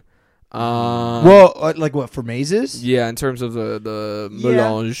 Candyman. well, like what for mazes? Yeah, in terms of the Yeah.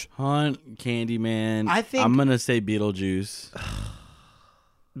 melange. Hunt, Candyman. I think- I'm gonna say Beetlejuice.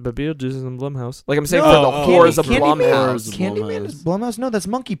 But Beetlejuice is in Blumhouse. Like I'm saying No, for the Horrors of Candyman- Blumhouse. Horrors of Candyman is Blumhouse. No, that's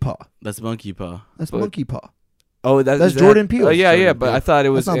Monkey Paw. That's Monkey Paw. That's But- Monkey Paw. Oh, That's Jordan Peele. Oh yeah, Jordan yeah. But Peele. I thought it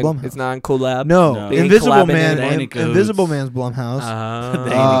was. That's not Blumhouse. It's not in collab. No, No. They ain't Invisible collabing Man. in Ain't it goes. Invisible Man's Blumhouse. They ain't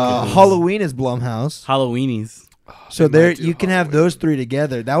goes. Halloween is Blumhouse. Halloweenies. So They there might do you can have Halloween. those three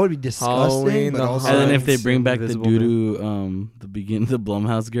together. That would be disgusting. Halloween, but the also, And then if they Hunts, bring back the Invisible Man. doo-doo, the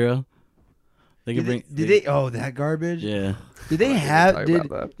Blumhouse girl. They can bring. Did they? Oh, that garbage. Yeah, Did they talk have? about Did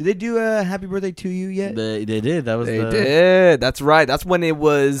that. they do a Happy Birthday to You yet? they did. That was They the did. That's right. That's when it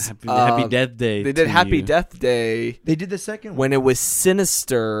was Happy Death Day. They did to Happy you. Death Day They did the second one. when it was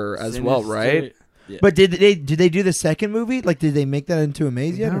Sinister as well, Sinister. right? Yeah. But did they do the second movie? Like, did they make that into a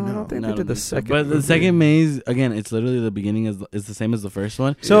maze yet or No, I no? don't think No, they I did don't the think so. second. But the movie. second maze again, it's literally the beginning is the same as the first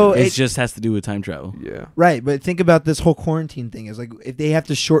one. So It it, just has to do with time travel. Yeah. right, but think about this whole quarantine thing. Is like if they have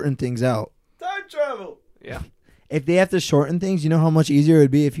to shorten things out. Time travel. Yeah. If they have to shorten things, you know how much easier it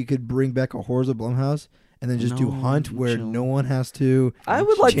would be if you could bring back a Horrors of Blumhouse and then just do No, Hunt where chill. no one has to. I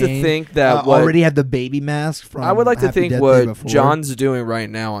would like to change. think that what already have the baby mask from. I would like to Happy think Death Day what before. John's doing right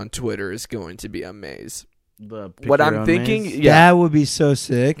now on Twitter is going to be a maze. The pick What your I'm own thinking, maze. yeah. That would be so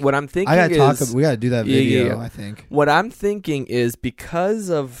sick. What I'm thinking I gotta is talk. We gotta do that Yeah, video. yeah. I think. what I'm thinking is because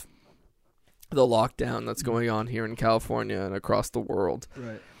of the lockdown that's going on here in California and across the world,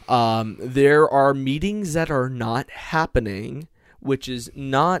 Right. there are meetings that are not happening, which is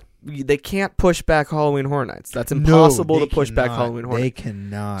not. They can't push back Halloween Horror Nights. That's impossible to push back Halloween Horror They Nights.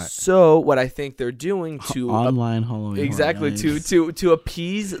 cannot. So what I think they're doing to Online Halloween. exactly Horror Nights. to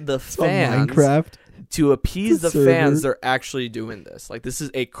appease the It's on fans. Minecraft. To appease the It's a fans, server. they're actually doing this. Like this is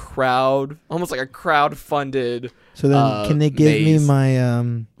a crowd, almost like a crowd-funded. So then, can they give maze. me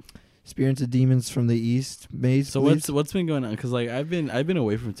my Experience of Demons from the East maze? So please? what's been going on? Because like I've been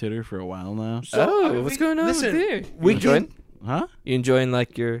away from Twitter for a while now. What's going on listen, with you? we You enjoying? Huh? You enjoying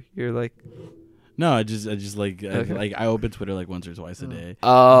like your like? No, I just like Okay. like I open Twitter like once or twice a day.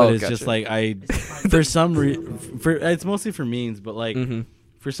 Oh, But it's gotcha. just like I, for some for it's mostly for memes, but like Mhm.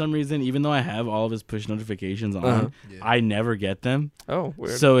 for some reason, even though I have all of his push notifications on, Uh-huh. I never get them. Oh,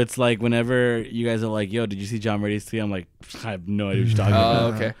 weird. So it's like whenever you guys are like, "Yo, did you see John Brady's tweet?" I'm like, I have no idea what you're talking about.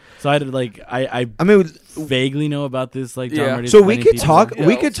 Oh, okay. So I did like I I mean, vaguely know about this like John Yeah. Brady's. so we wedding could people. talk. Yeah,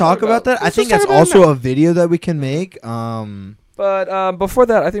 we could let's talk talk about about- that. I let's think just that's talk about it also now. a video that we can make. But before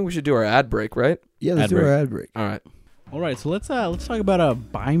that, I think we should do our ad break, right? Yeah, let's Ad do break. our ad break. All right. All right, so let's talk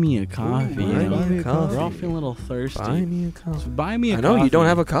about buy me a coffee. you buy know? me a coffee. We're all feeling a little thirsty. Buy me a coffee. So buy me a I know coffee. you don't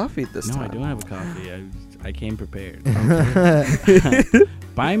have a coffee this No, time. I don't have a coffee. I came prepared.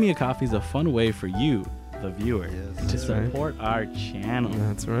 Buy me a coffee is a fun way for you, the viewer, to that's right. support our channel.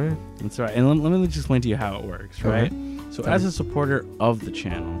 That's right. That's right. And let me just explain to you how it works, right? So as a supporter of the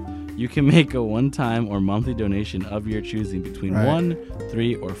channel, you can make a one-time or monthly donation of your choosing between Right. 1,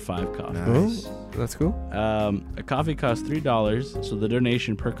 3, or 5 coffees. Nice. That's cool. A coffee costs $3, so the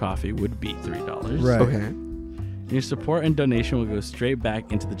donation per coffee would be $3. Right. Okay. Your support and donation will go straight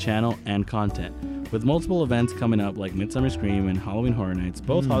back into the channel and content. With multiple events coming up like Midsummer Scream and Halloween Horror Nights,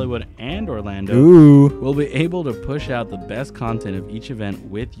 both Hollywood and Orlando, Ooh. we'll be able to push out the best content of each event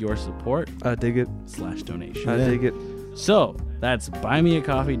with your support I dig it. / donation. I Yeah. dig it. So that's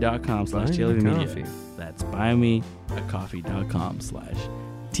buymeacoffee.com / Buy me TLEV a Media. coffee. That's buymeacoffee.com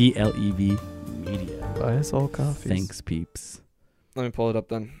 / TLEV Media. Buy us all coffees. Thanks, peeps. Let me pull it up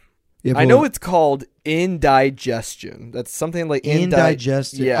then. Yeah, I know it's called indigestion. That's something like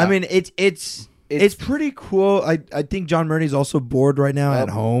indigestion. Yeah. I mean, it's pretty cool. I think John Murray's also bored right now at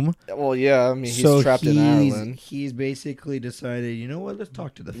home. Well, yeah. I mean, he's So trapped in Ireland. He's basically decided, you know what? Let's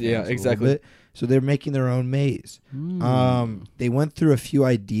talk to the fans. Yeah, a little exactly. bit. So they're making their own maze. They went through a few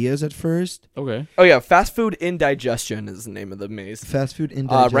ideas at first. Okay. Oh yeah, fast food indigestion is the name of the maze. Fast food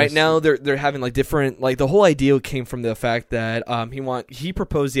indigestion. Right now they're having like different, like the whole idea came from the fact that he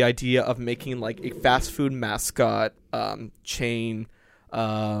proposed the idea of making like a fast food mascot chain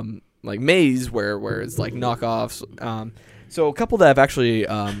like maze where it's like knockoffs. So a couple that have actually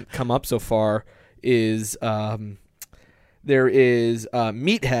come up so far is there is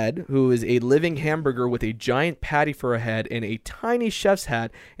Meathead, who is a living hamburger with a giant patty for a head and a tiny chef's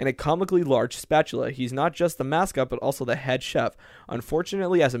hat and a comically large spatula. He's not just the mascot, but also the head chef.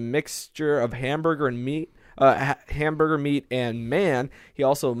 Unfortunately, as a mixture of hamburger and meat, hamburger meat and man, he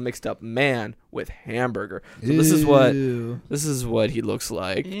also mixed up man with hamburger. So this is what he looks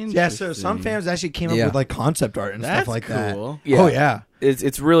like. Yeah, so some Interesting. fans actually came up Yeah. with like concept art and That's stuff like cool. that. Yeah. Oh yeah.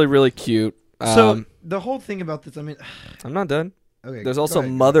 It's really really cute. So the whole thing about this, I mean, I'm not done. okay. There's go also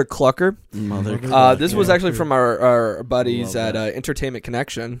ahead. Mother Clucker. Mother. This was actually from our buddies Love at that. Entertainment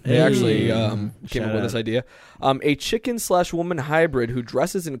Connection. They Hey. actually came Shout up with out. this idea. A chicken / woman hybrid who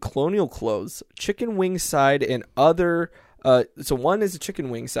dresses in colonial clothes, chicken wing side, and other. So one is a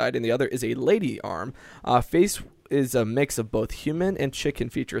chicken wing side, and the other is a lady arm. Face is a mix of both human and chicken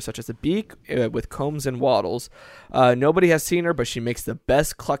features, such as a beak with combs and wattles. Nobody has seen her, but she makes the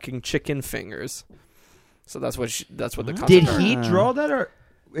best clucking chicken fingers. So that's what the concept Did art. he draw that, or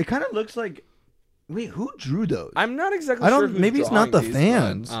it kind of looks like? Wait, who drew those? I'm not exactly I don't- sure. Who's maybe it's not drawing the these,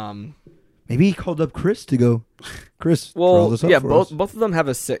 fans. but, Maybe he called up Chris to go. Chris, draw Well, this up yeah, for both us. both of them have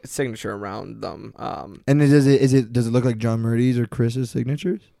a signature around them. And does it look like John Murdy's or Chris's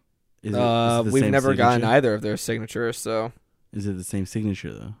signatures? Is it the We've same never gotten signature? either of their signatures, so. Is it the same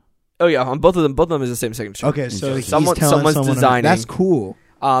signature though? Oh yeah, on both of them is the same signature. Okay, so he's Someone's telling someone designing. That's cool.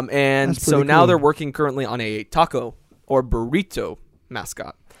 And That's so pretty now cool. they're working currently on a taco or burrito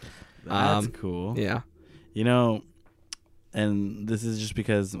mascot. That's cool. Yeah. You know, and this is just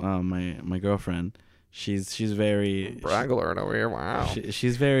because my girlfriend, she's very Brag alert over here. Wow.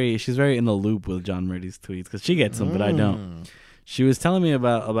 she's very in the loop with John Murdy's tweets because she gets them, but I don't. She was telling me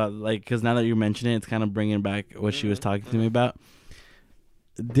about like because now that you mention it, it's kind of bringing back what she was talking to me about.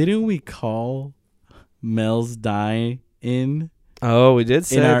 Didn't we call Mel's die in Oh, we did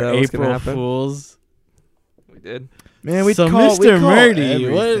say in our that was gonna April happen. Fools? We did. Man, we so call Mr. call Murdy,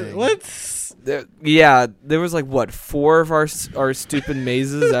 everything. what's There was like what 4 of our stupid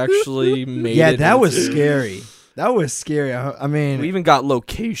mazes actually made Yeah, it. that was into- scary. That was scary. I mean, We even got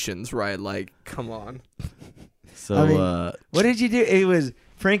locations right. Like, come on. so? I mean, what did you do? It was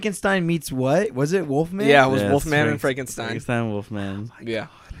Frankenstein meets what? Was it Wolfman? Yeah, it was Yeah, it's Wolfman and Frankenstein. Frankenstein, Wolfman. Yeah.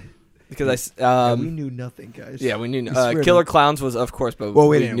 Because Yeah, we knew nothing, guys. yeah, we knew. We swear Killer to- Clowns was of course, but Well,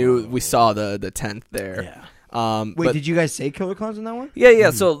 we we didn't- knew we saw the 10th there. Yeah. Wait, but did you guys say Killer Clowns in that one?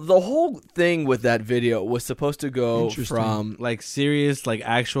 yeah. So the whole thing with that video was supposed to go Interesting. from Like serious, like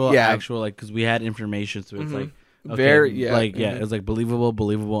actual, Yeah. like because we had information, so it's Mhm. like okay, very yeah, like mhm. it was like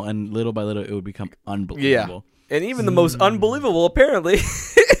believable, and little by little it would become unbelievable. and even the most unbelievable apparently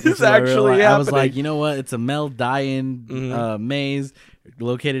is So I actually realized- happening. I was like, you know what? It's a Mel die-in Mhm. maze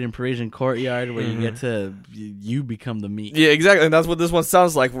located in Parisian Courtyard where you get to you become the meat. yeah, exactly. And that's what this one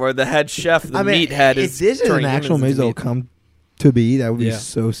sounds like, where the head chef, the meathead, if is this is an turning actual humans maze into that'll meat. come to be, that would be Yeah.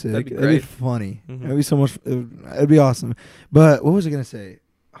 so sick. That'd be That'd be great. funny. Mhm. That'd be so much. It'd be awesome. But what was I gonna say?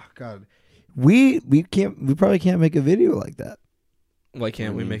 Oh God, we probably can't make a video like that Why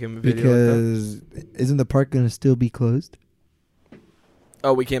can't we Mhm. make him a video like that? because isn't the park gonna still be closed?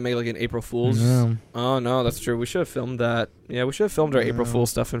 Oh, we can't make like an April Fool's. No. Oh no, that's true. We should have filmed that. Yeah, we should have filmed our April No.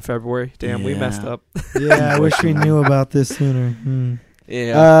 Fool's stuff in February. Damn, we messed Yeah. up. Yeah, I wish we knew about this sooner.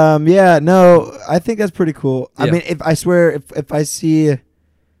 Yeah. Yeah, no, I think that's pretty cool. I Yeah. mean, if I swear, if I see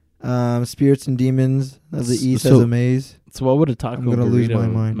Spirits and Demons of the East as So- a maze, So what would a taco I'm gonna lose my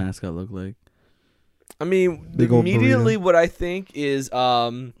burrito mind. mascot look like? I mean, Big old immediately what I think is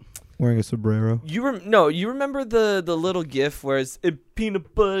wearing a sombrero. you remember the little gif where it's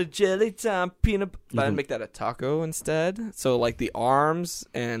peanut butter jelly time peanut but I'd Mhm. make that a taco instead. So like the arms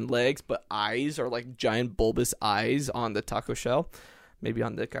and legs but eyes are like giant bulbous eyes on the taco shell. Maybe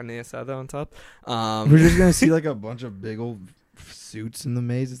on the carne asada on top. We're just gonna see like a bunch of big old suits in the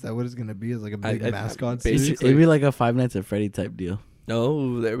maze. Is that what it's gonna be? Is like a big I- mascot basically- suit? It'd be like a Five Nights at Freddy type deal.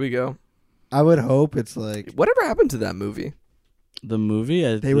 Oh, there we go. I would hope it's like Whatever happened to that movie? The movie,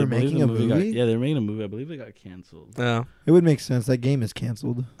 They were I believe making the a movie movie? yeah, they're making a movie. I believe it got canceled. Oh. it would make sense. That game is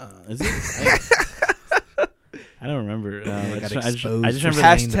canceled. Is it? I don't remember. I just remember.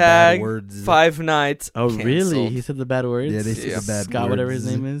 Hashtag 5 nights. Oh, really? canceled. He said the bad words. Yeah, they said Yeah. the bad Scott, whatever his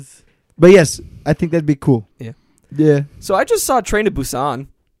words. name is. But yes, I think that'd be cool. Yeah. Yeah. So I just saw Train to Busan.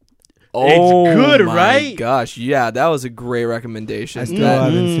 good, my right? Gosh, yeah, that was a great recommendation. I still that,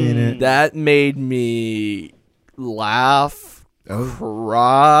 haven't seen it. that made me laugh, Oh.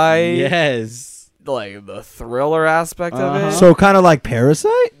 cry. Yes. Like the thriller aspect of it. So kind of like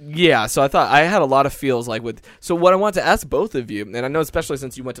Parasite? Yeah, so I thought I had a lot of feels like with. So what I want to ask both of you, and I know especially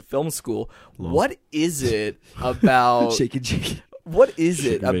since you went to film school, Lol. what is it about? Shake it, shake it. What is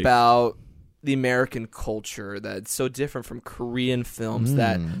it Shake it. about the American culture that's so different from Korean films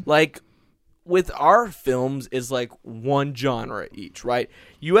that Mm. like with our films is like one genre each, right?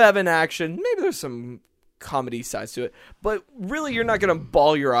 You have an action, maybe there's some comedy sides to it, but really you're not gonna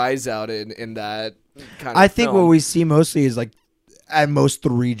bawl your eyes out in that kind of I think film. what we see mostly is like at most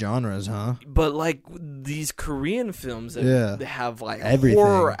 3 genres, huh? But like these Korean films that Yeah. they have like Everything.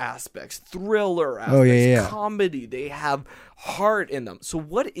 horror aspects, thriller aspects, Oh, yeah. comedy, they have heart in them. So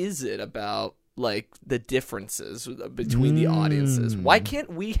what is it about like the differences between the audiences? Why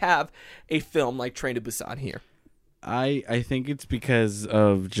can't we have a film like Train to Busan here? I think it's because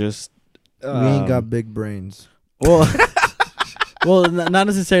of just We ain't got big brains. well well not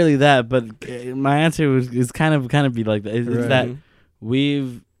necessarily that, but my answer is kind of be like that. It's Right. that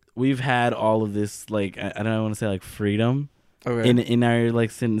we've had all of this like I don't want to say like freedom Okay. in our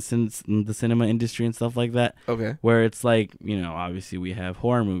like since the cinema industry and stuff like that, Okay. where it's like, you know, obviously we have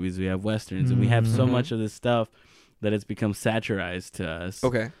horror movies, we have westerns, and we have so Mhm. much of this stuff that it's become satirized to us.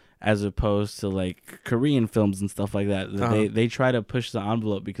 Okay. As opposed to like Korean films and stuff like that. Uh-huh. They try to push the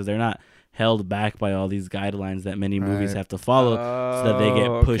envelope because they're not held back by all these guidelines that many movies Right. have to follow, so that they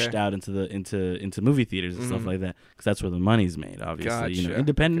get pushed okay. out into movie theaters and stuff Mhm. like that, because that's where the money's made. Obviously, Gotcha.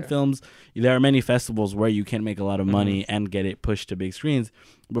 independent Okay. films. There are many festivals where you can make a lot of money and get it pushed to big screens,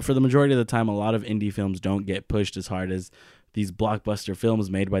 but for the majority of the time, a lot of indie films don't get pushed as hard as these blockbuster films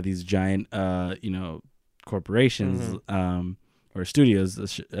made by these giant, corporations. Or studios,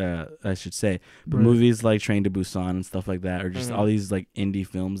 I should say. But Right. movies like Train to Busan and stuff like that, or just Mhm. all these like indie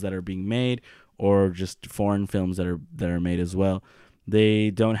films that are being made, or just foreign films that are made as well.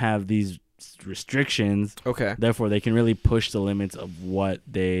 They don't have these restrictions, Okay. therefore they can really push the limits of what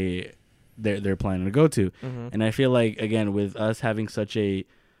they're planning to go to. Mhm. And I feel like, again, with us having such a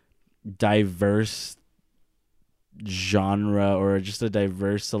diverse genre, or just a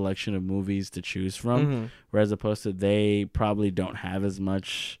diverse selection of movies to choose from, Mhm. whereas opposed to they probably don't have as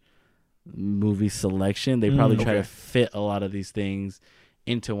much movie selection. They probably try to Okay. fit a lot of these things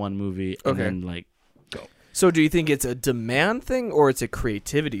into one movie, and Okay. then like, So do you think it's a demand thing or it's a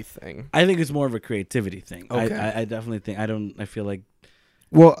creativity thing? I think it's more of a creativity thing. Okay. I definitely think I feel like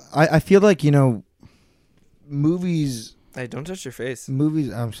Well, I feel like, movies. Hey, don't touch your face.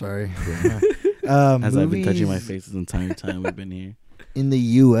 I'm sorry. as I've been touching my movies face the entire time we've been here. in the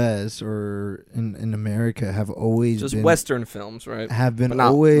U.S. or in America have always Just been Western films, right? have been But not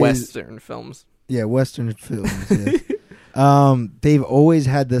always Western films. Yeah, Western films. Yes. They've always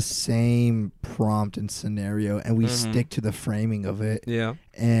had the same prompt and scenario, and we Mhm. stick to the framing of it. Yeah.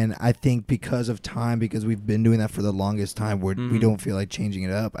 And I think because of time, because we've been doing that for the longest time, we Mhm. don't feel like changing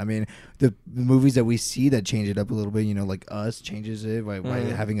it up. I mean, the movies that we see that change it up a little bit, like Us changes it by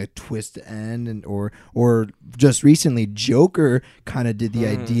Mhm. having a twist end, and or just recently, Joker kind of did the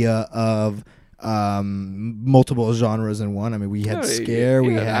Mhm. idea of multiple genres in one. I mean, we had Yeah, scare,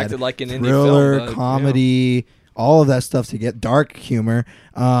 we yeah, it had acted like an indie thriller, film, but, comedy, all of that stuff to get dark humor.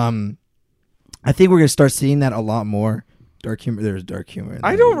 I think we're gonna start seeing that a lot more. Dark humor. There's dark humor. in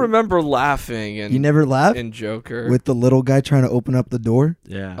I that don't movie. remember laughing You in never laugh Joker. with the little guy trying to open up the door.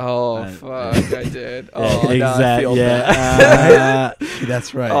 Yeah. Oh fuck! I did. Oh, Yeah, now I feel yeah. bad.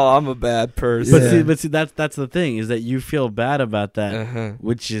 That's right. Oh, I'm a bad person. But Yeah. see, that's the thing, is that you feel bad about that, Uh-huh.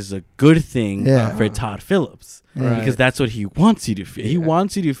 which is a good thing Yeah. for Todd Phillips, Yeah. because that's what he wants you to feel. He Yeah.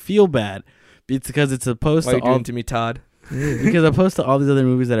 wants you to feel bad. It's because it's opposed Why are to you all doing to me, Todd? because opposed to all these other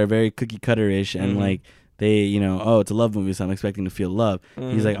movies that are very cookie cutter-ish and Mhm. like they, it's a love movie, so I'm expecting to feel love.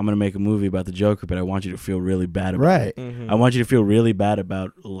 He's like, I'm gonna make a movie about the Joker, but I want you to feel really bad about Right. it. I want you to feel really bad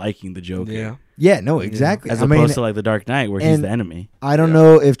about liking the Joker. Yeah. Yeah. No. Exactly. As I opposed mean, to like the Dark Knight, where he's and- the enemy. I don't Yeah.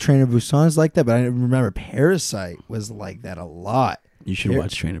 know if Train to Busan is like that, but I remember Parasite was like that a lot. You should Here-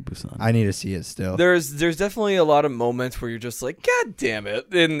 watch Train to Busan. I need to see it still. There's definitely a lot of moments where you're just like, God damn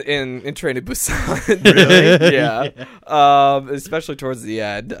it, in Train to Busan. Really? Yeah. Especially towards the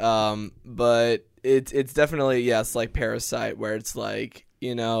end. But it's definitely, yes, like Parasite, where it's like,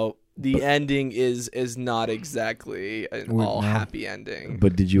 the ending is not exactly an We're all not- happy ending.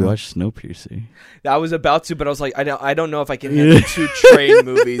 But did you No. watch Snowpiercer? I was about to, but I was like, I don't know if I can handle two train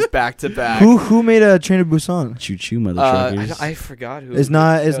movies back to back. Who made a Train to Busan? Choo choo, motherfuckers. I forgot who. It's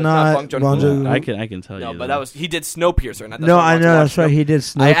not Bong Bong Joon-ho. Joon-ho. I can tell you. No, but though. that was he did Snowpiercer. And that's No, what I wanted to know. watch That's right. He did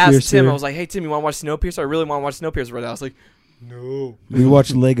Snowpiercer. I asked Tim. I was like, "Hey Tim, you want to watch Snowpiercer? I really want to watch Snowpiercer." Right now, I was like, "No." we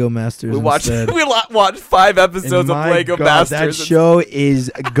watched Lego Masters. We watched instead. watched 5 episodes And of my Lego God, Masters. That show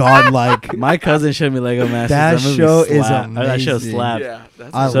is godlike. My cousin showed me Lego Masters. That movie show is slapped. That show amazing. slapped. Yeah,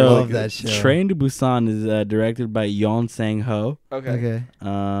 that's I So, love that show. Train to Busan is directed by Yeon Sang-ho. okay. Okay.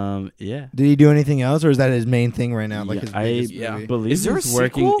 Yeah. Did he do anything else, or is that his main thing right now? Like Yeah, his I biggest yeah. movie? believe Is there a he's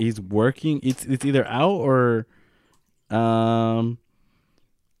working. sequel? He's working. It's either out or,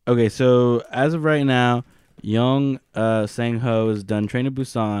 Okay, so as of right now, Yeon Sang-ho has done Train to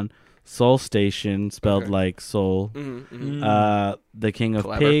Busan, Seoul Station, spelled Okay. like Seoul, Mm-hmm. The King of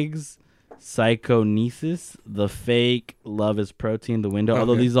Clever. Pigs, Psychonesis, The Fake, Love is Protein, The Window.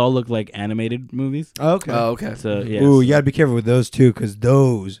 Although Okay. these all look like animated movies. Okay. Oh, okay. So yeah. Ooh, you gotta be careful with those too, because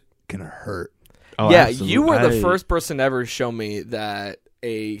those can hurt. Oh, yeah, absolutely. you were the I- first person to ever show me that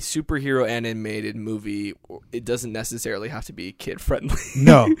a superhero animated movie, it doesn't necessarily have to be kid friendly.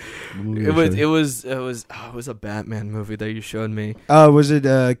 No. It was a Batman movie that you showed me. Was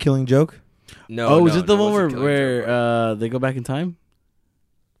it Killing Joke? No. Oh, is no, it the no, one wasn't Killing where Joke. they go back in time?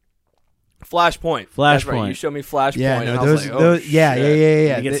 Flashpoint? That's right. Flashpoint. You showed me Flashpoint. Yeah, and no, I was those, like, oh, those, yeah, shit.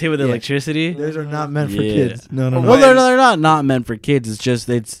 yeah. He gets They- hit with yeah. electricity. Those are not meant for Yeah. kids. No. Well, they're not meant for kids. It's just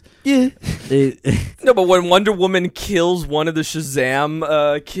Yeah. No, but when Wonder Woman kills one of the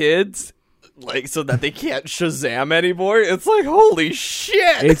Shazam kids, like so that they can't Shazam anymore, it's like holy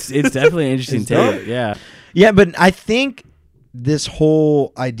shit. it's definitely an interesting It's dope. take. Yeah. Yeah, but I think this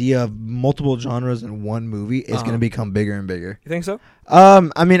whole idea of multiple genres in one movie is going to become bigger and bigger. You think so?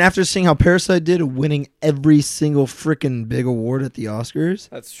 I mean, after seeing how Parasite did, winning every single freaking big award at the Oscars,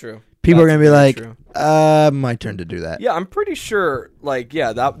 That's true. people are That's going to be very like, true. my turn to do that. Yeah, I'm pretty sure. Like,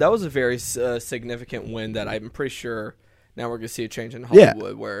 yeah, that was a very significant win. That I'm pretty sure now we're gonna see a change in Yeah.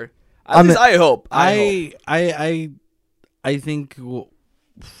 Hollywood. Where at least I hope. I think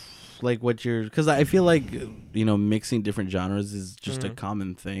like what you're, because I feel like mixing different genres is just a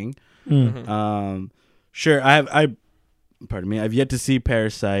common thing. Sure, pardon me, I've yet to see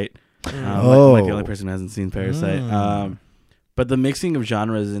Parasite. Like the only person who hasn't seen Parasite. But the mixing of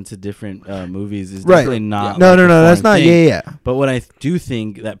genres into different movies is definitely not. No, like a that's foreign not. thing. Yeah. But what I do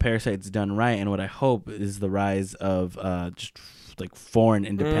think that Parasite's done right, and what I hope is the rise of just like foreign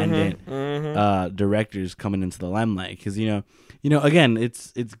independent directors coming into the limelight. Because again,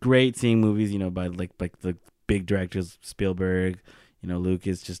 it's great seeing movies by like the big directors, Spielberg,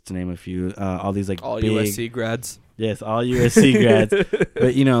 Lucas, just to name a few. All these like all big, USC grads. Yes, all USC grads.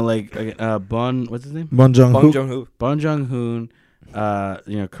 But what's his name? Bong Joon-ho. Joon-ho. Bong Joon-ho,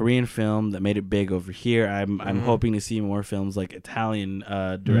 Korean film that made it big over here. I'm hoping to see more films like Italian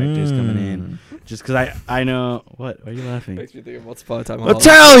directors coming in, just because I know what. Why are you laughing? Makes me think of Once Upon a Time in Hollywood.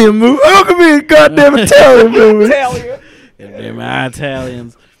 Italian movie. How could be a goddamn Italian movie?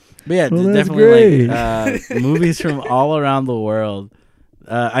 Italians. But yeah, Well, that's definitely like movies from all around the world.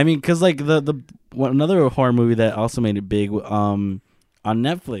 I mean, because like another horror movie that also made it big on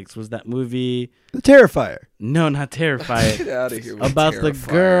Netflix was that movie. The Terrifier. No, not Terrifier. Get out of here. with About the Terrifier.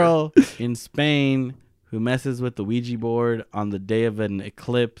 girl in Spain who messes with the Ouija board on the day of an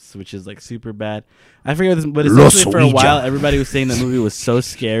eclipse, which is like super bad. I forget this, but essentially for a while, everybody was saying the movie was so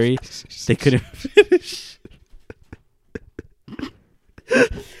scary they couldn't finish.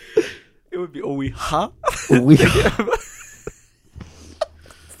 It would be Ouija.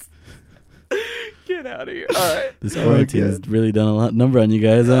 Get out of here. All right. This quarantine has really done a number on you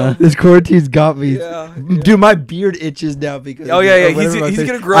guys, huh? This quarantine's got me. Yeah. Dude, my beard itches now because. Oh, yeah. He's going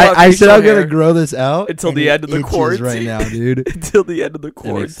to grow out I said I'm facial going hair to grow this out until and the it end of the itches quarantine. right now, dude. until the end of the makes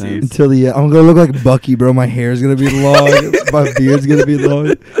quarantine. sense. Until the end. I'm going to look like Bucky, bro. My hair's going to be long. My beard's going to be long.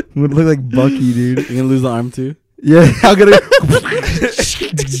 I'm going to look like Bucky, dude. You're gonna lose the arm too? Yeah, I'm going to.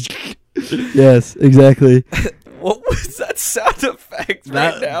 Yes, exactly. What was that sound effect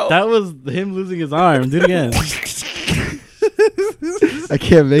right now? That was him losing his arm. Do it again. I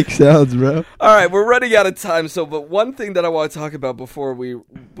can't make sounds, bro. All right, we're running out of time. But one thing that I want to talk about before we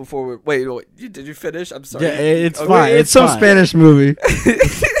wait, did you finish? I'm sorry. Yeah, it's Okay. fine. It's some fine. Spanish movie.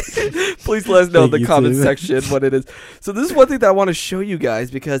 Please let us know in Thank the you, comment too. section what it is. So this is one thing that I want to show you guys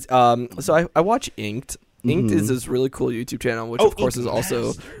because so I watch Inked. Inked is this really cool YouTube channel, which of course is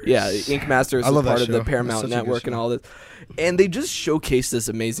also Ink Master is I love that part of the show. Paramount That's such a good Network and show. all this. And they just showcase this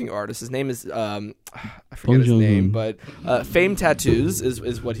amazing artist. His name is I forget Bong his name, Joon-ho. but Fame Tattoos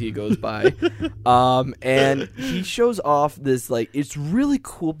is what he goes by. And he shows off this it's really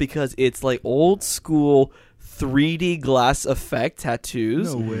cool because it's like old school 3D glass effect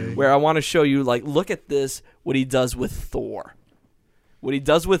tattoos. No way. Where I want to show you look at this what he does with Thor. What he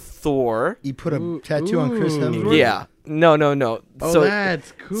does with Thor. You put a tattoo on Chris Ooh. Hemsworth? Yeah. No. Oh,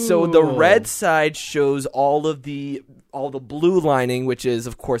 that's cool. So the red side shows all the blue lining, which is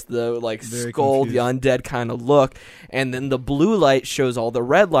of course the Very skull, confused. the undead kind of look, and then the blue light shows all the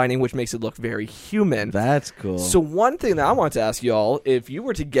red lining, which makes it look very human. That's cool. So one thing that I want to ask y'all, if you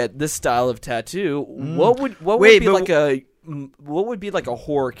were to get this style of tattoo, what would Wait, be but what would be like a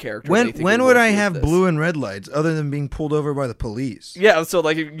horror character? When that you think when would would work I with have this? blue and red lights other than being pulled over by the police? Yeah, so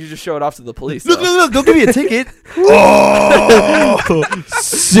you just show it off to the police. Look, though. look, look! Don't give me a ticket. Oh,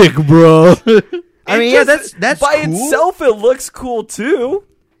 sick, bro. I mean, It yeah, just- that's by cool. itself. It looks cool too.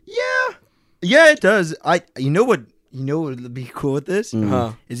 Yeah, it does. You know what would be cool with this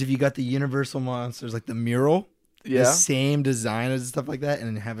Huh. is if you got the Universal monsters like the mural, Yeah. the same design and stuff like that, and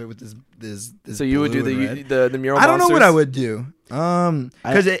then have it with this. So you would do blue and red. the mural. I don't know what monsters? I would do.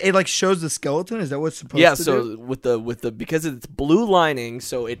 Because it like shows the skeleton. Is that what's supposed Yeah, to so do? with the because it's blue lining,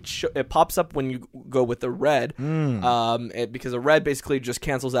 so it pops up when you go with the red. Because the red basically just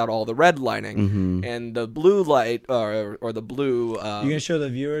cancels out all the red lining, and the blue light or the blue. You gonna show the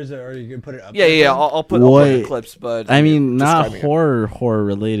viewers, or you gonna put it up? yeah, there yeah. then? I'll put the Wait. clips, but I mean, not describing it. horror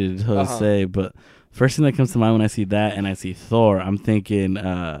related, Jose, but first thing that comes to mind when I see that and I see Thor, I'm thinking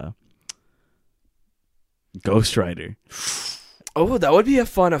Ghost Rider. Oh, that would be a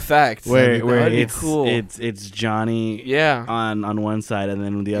fun effect. Where That'd be it's cool. it's Johnny Yeah. on one side, and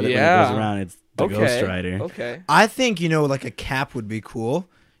then the other when it Yeah. goes around, it's the Okay. Ghost Rider. Okay. I think like a cap would be cool.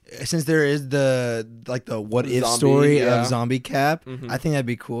 since there is the what if Zombie, story yeah. of Zombie Cap, Mhm. I think that'd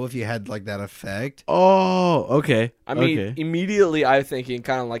be cool if you had like that effect. Oh, okay. I mean, okay. immediately I'm thinking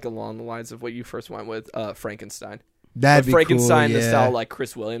kind of like along the lines of what you first went with, Frankenstein. That'd be Frankenstein, cool. the Yeah. style like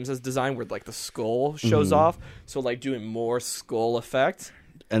Chris Williams has designed, where like the skull shows off. So like doing more skull effect.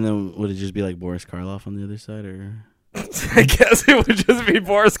 And then would it just be like Boris Karloff on the other side, or? I guess it would just be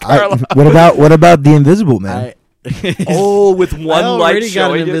Boris Karloff. What about the Invisible Man? Oh, with one I light already got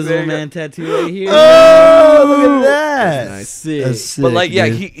showing an it Invisible there. Man tattoo right here. Oh, look at that! Nice. Sick. That's sick, But like, yeah,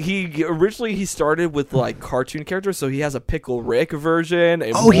 dude. he originally he started with like cartoon characters, so he has a Pickle Rick version.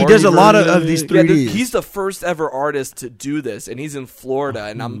 A Oh, he Morty does a lot of version. these Yeah, 3Ds. he's the first ever artist to do this, and he's in Florida,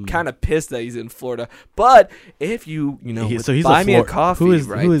 and I'm kind of pissed that he's in Florida. But if you know, with so he's buy a me a Flor- coffee, who is,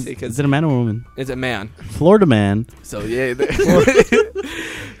 right? Who is Because it? A man or a woman? it's a man. Florida man. So yeah.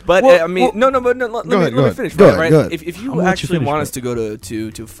 But Well, I mean, well, no. But no, let go me ahead. finish. Go Right, ahead, right? go ahead. If I'll you let you actually finish, want bro. us to go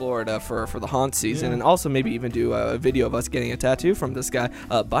to Florida for the haunt season, and also maybe even do a video of us getting a tattoo from this guy,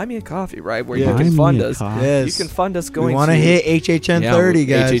 buy me a coffee, right? Where Yeah. you Buy can me fund a us. coffee. Yes. You can fund us We going. want to hit HHN 30,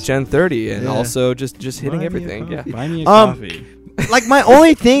 guys. HHN 30, and Yeah. also just hitting Buy me a everything. Yeah. coffee. Buy me a Um, coffee. Like my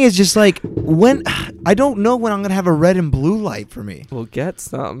only thing is just like when I don't know when I'm gonna have a red and blue light for me. We'll get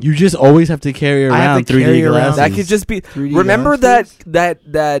some. You just always have to carry I have around to 3D carry around- glasses. That could just be. 3D Remember glasses?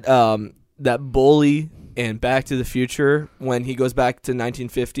 that bully in Back to the Future when he goes back to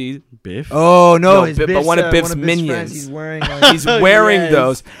 1950. Biff. Oh No, his but Biff's, one of Biff's friends, minions. he's wearing. Like, He's wearing Yes.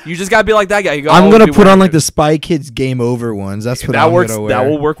 those. You just gotta be like that guy. You I'm gonna be put on wearing like it. the Spy Kids Game Over ones. That's what that I'm works. gonna wear. That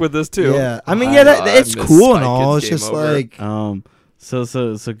will work with this too. Yeah, I mean, yeah, it's miss cool and Spy all. Kids It's just Game Over. like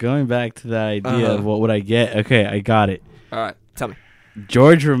So going back to the idea Uh-huh. of what would I get? Okay, I got it. All right, tell me.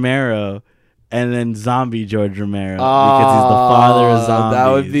 George Romero, and then zombie George Romero because he's the father of zombies. That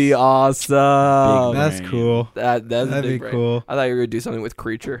would be awesome. Big that's brain. cool. That's That'd a be big brain. cool. I thought you were gonna do something with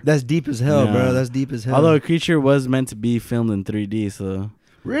Creature. That's deep as hell, Yeah. bro. That's deep as hell. Although Creature was meant to be filmed in 3D, so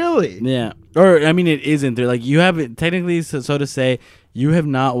really, yeah. Or I mean, it isn't. There, like you haven't technically, so to say, you have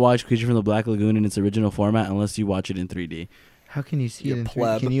not watched Creature from the Black Lagoon in its original format unless you watch it in 3D. how can you see You it in 3D?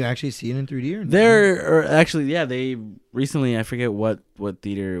 pleb. Can you actually see it in 3D? Or no? There, or actually, yeah, they recently, I forget what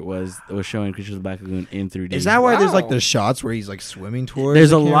theater it was showing Creature of the Black Lagoon in 3D. Is that why there's like Wow. the shots where he's like swimming towards?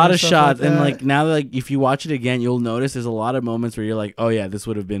 There's the a camera lot and of stuff shots, and that? like now, like if you watch it again, you'll notice there's a lot of moments where you're like, oh yeah, this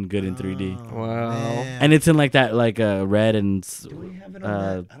would have been good in 3D. Oh, Wow. man. And it's in like that, like red and do we have it on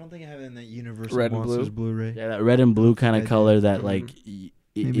that? I don't think I have it in that Universal Red and Monsters blue? Blu-ray. yeah, that red and blue kind I of do. color that Mhm. like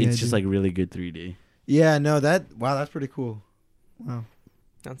Maybe I it's just do. like really good 3D. Yeah, no, that's pretty cool. Wow.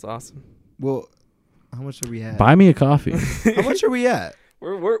 That's awesome. Well, how much are we at? Buy me a coffee. How much are we at?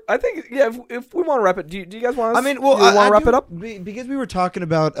 We're I think yeah. If we want to wrap it, do you guys want? I mean, well, want I to wrap do- it up? because we were talking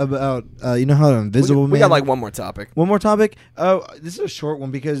about you know how the Invisible We Man. got like one more topic. One more topic. This is a short one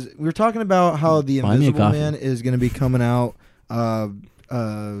because we were talking about how the Buy me a Invisible coffee. Man is going to be coming out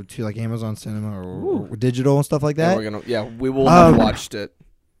to like Amazon Cinema or digital and stuff like Yeah, that. we will have Um, watched it.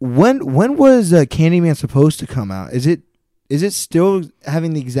 When was Candyman supposed to come out? Is it still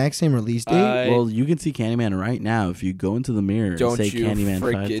having the exact same release date? Well, you can see Candyman right now if you go into the mirror Don't and say you Candyman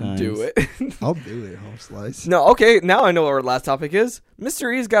 5 freaking times. do it. I'll do it. Home slice. No, okay. Now I know what our last topic is.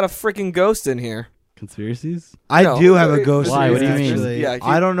 Mr. E's got a freaking ghost in here. Conspiracies? I No, do have a it- ghost. Why? in What do you it, mean? actually. Yeah,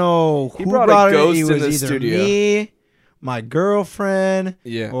 I don't know he who brought a brought ghost it. It in was the either studio. me, my girlfriend,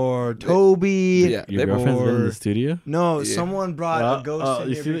 Yeah. or Toby. Yeah. Your They- girlfriend's been in or- the studio? No, Yeah. someone brought a ghost in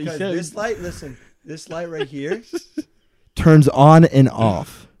you here see what you because said? this light. Listen, this light right here turns on and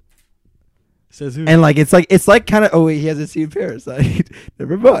off, Says who? and like it's like kind of. Oh wait, he hasn't seen Parasite.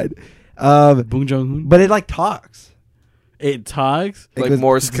 Never mind. Boong Jong-hoon? But it like talks. It talks? It Like goes-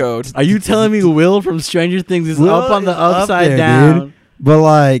 Morse code. Are you telling me Will from Stranger Things is Will up on the is up upside there, down? dude. But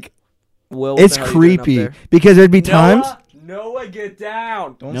like Will, what it's the hell are you doing up creepy there? because there'd be times. Noah, get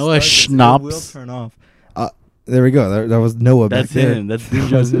down. Don't Noah start this. It Schnapps. will turn off. There we go. That was Noah back That's there. him. That's Boong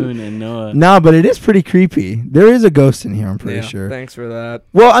Jong-hoon and Noah. No, but it is pretty creepy. There is a ghost in here, I'm pretty Yeah, sure. Thanks for that.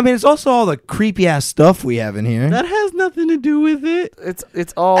 Well, I mean, it's also all the creepy ass stuff we have in here. That has nothing to do with it.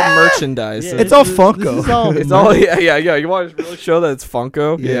 It's all merchandise. Yeah, It's all this Funko. is all It's all yeah. You want to really show that it's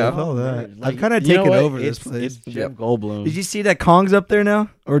Funko? Yeah. Yeah. all that. Like, I've kind of you know taken what? over this It's- place. It's Jeff Goldblum. Did you see that Kong's up there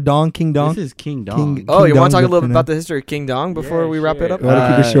now? Or King Dong? This is King Dong. King- Oh, you want Dong's to talk a up little there bit now. about the history of King Dong before we wrap it up? You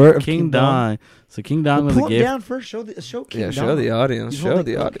wanna keep it short of King King Dong? Dong. So King Dong was Pull a him gift. down first. Show King Yeah, Dong. show the audience. He's Show holding-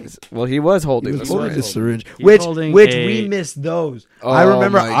 the audience. Well, he was holding He the was holding the syringe. syringe, He's which holding we a- missed those. Oh I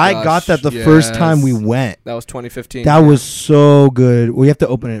remember my I got gosh, that the first time we yes. went. That was 2015. That was so good. We have to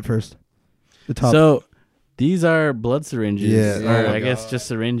open it first. The top. So these are blood syringes. Yeah. Or Oh my I guess God. just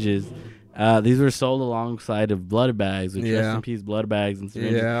syringes These were sold alongside of Blood Bags, which Yeah. rest in peace Blood Bags and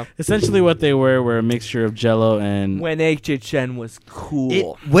syringes. Yeah. Essentially, what they were a mixture of Jello and When HHN was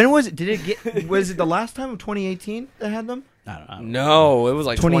cool. When was it? Did it get? Was it the last time of 2018 that had them? I don't know. No, it was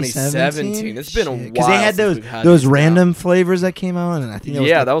like 2017. It's been a while. Because they had since we've had those these now. random flavors that came out, and I think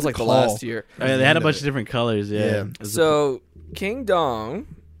That was like the last year. Oh, yeah, they had a bunch of different colors. Yeah. Yeah. It was So King Dong.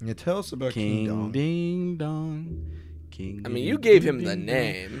 Yeah, tell us about King King Dong. Ding Dong. King. I mean, ding, you gave ding, him the ding, ding.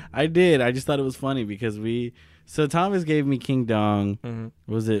 name. I did. I just thought it was funny because So Thomas gave me King Dong.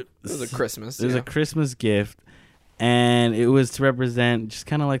 Was it? It was a Christmas. It was a Christmas gift, and it was to represent just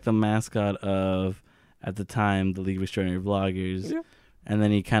kind of like the mascot of, at the time, the League of Extraordinary Vloggers. Yeah. And then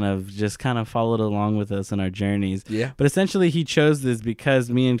he kind of followed along with us in our journeys. Yeah. But essentially, he chose this because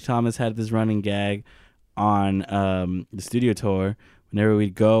me and Thomas had this running gag on the studio tour. Whenever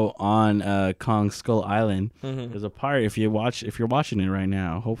we'd go on Kong Skull Island, there's a part. If you're watching it right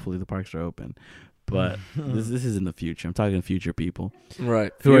now, hopefully the parks are open. But this is in the future. I'm talking future people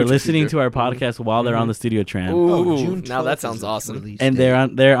Right. who are listening to our podcast while they're on the studio tram. Ooh, June now 12th that is sounds the awesome. release And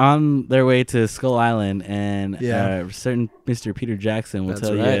date. they're on their way to Skull Island, and Yeah. certain Mr. Peter Jackson will That's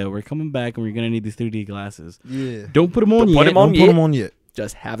tell right. you, we're coming back and we're gonna need these 3D glasses. Yeah. Don't put them on Don't yet. put 'em on Don't yet. put them on yet.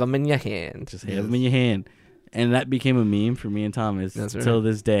 Just have them in your hand. Just have them in your hand. And that became a meme for me and Thomas That's right. till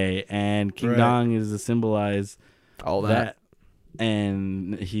this day. And King Right. Dong is to symbolize All that.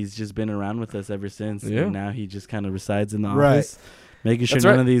 And he's just been around with us ever since. Yeah. And now he just kind of resides in the Right. office, making sure That's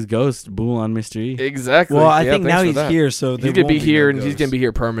none right. of these ghosts bull on Mr. E. Exactly. Well, I Yeah, think thanks now for he's that. here, so He's gonna be here, and he's gonna be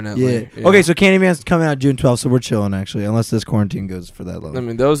here permanently. Yeah. Okay, so Candyman's coming out June 12th, so we're chilling actually, unless this quarantine goes for that long. I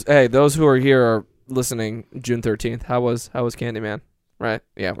mean, those who are here are listening June 13th. How was Candyman? Right?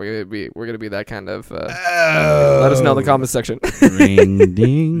 Yeah, we're gonna be that kind of. Let us know in the comments section. Ring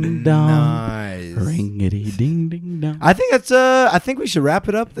ding dong. Nice. Ringity ding ding dong. I think that's. I think we should wrap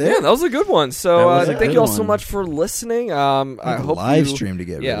it up there. Yeah, that was a good one. That So was a thank good you all so one. much for listening. I hope live you, stream to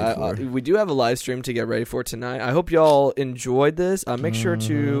get Yeah, ready for. we do have a live stream to get ready for tonight. I hope y'all enjoyed this. Make sure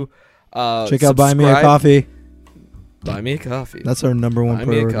to Check out Buy Me a subscribe. Coffee. Buy me a coffee. That's our number one Buy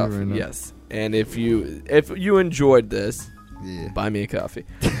me a priority coffee. right now. Yes, and if you enjoyed this, Yeah. buy me a coffee.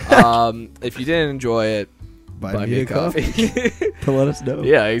 If you didn't enjoy it, buy me a coffee. To let us know.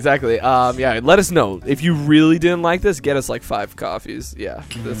 Yeah, exactly. Let us know if you really didn't like this. Get us like 5 coffees. Yeah,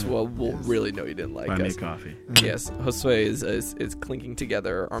 that's what we'll really know you didn't like Buy me a us. coffee. Yes, Josue is clinking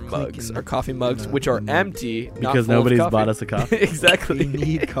together our mugs, Clinking our coffee mugs, the- which are empty not Because full of nobody's coffee. bought us a coffee. We Exactly.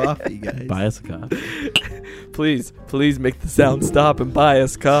 need coffee, guys. Buy us a coffee. Please make the sound stop and buy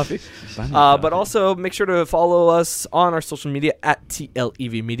us coffee. Buy me a coffee. But also make sure to follow us on our social media at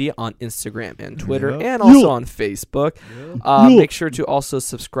TLEV Media on Instagram and Twitter, Yep. and also on Facebook. Yep. Make sure to also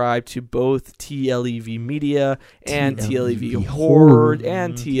subscribe to both TLEV Media and TLEV Horde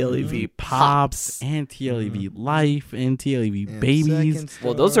and TLEV Pops. and TLEV Life and TLEV And Babies. Second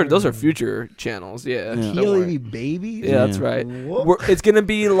Well, those are Star. future channels. Yeah, Yeah. don't worry. TLEV Babies? Yeah, that's Yeah. right. Whoa. It's gonna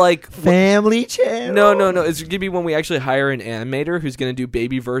be like Family channel? No. It's gonna be when we actually hire an animator who's gonna do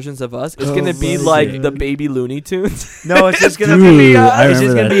baby versions of us. It's Oh gonna be my like God. the baby Looney Tunes. No, it's just gonna Dude, be. I It's just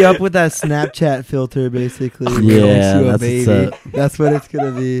remember gonna that. be up with that Snapchat filter, basically. It Yeah, makes you a that's baby. what's up. That's what it's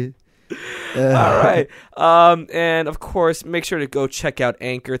gonna be. All right. And of course, make sure to go check out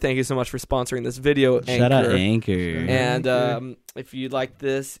Anchor. Thank you so much for sponsoring this video, Anchor. Shout out Anchor. And if you like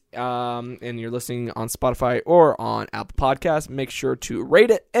this and you're listening on Spotify or on Apple Podcasts, make sure to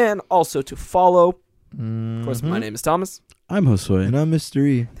rate it and also to follow. Of course, my name is Thomas. I'm Josue. And I'm Mr.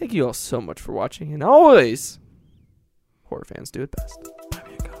 E. Thank you all so much for watching. And always, horror fans do it best. Buy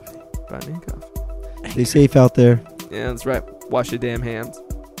me a coffee. Buy me a coffee. Stay safe out there. Yeah, that's right. Wash your damn hands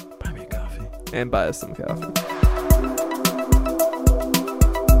Buy me a coffee. and buy us some coffee.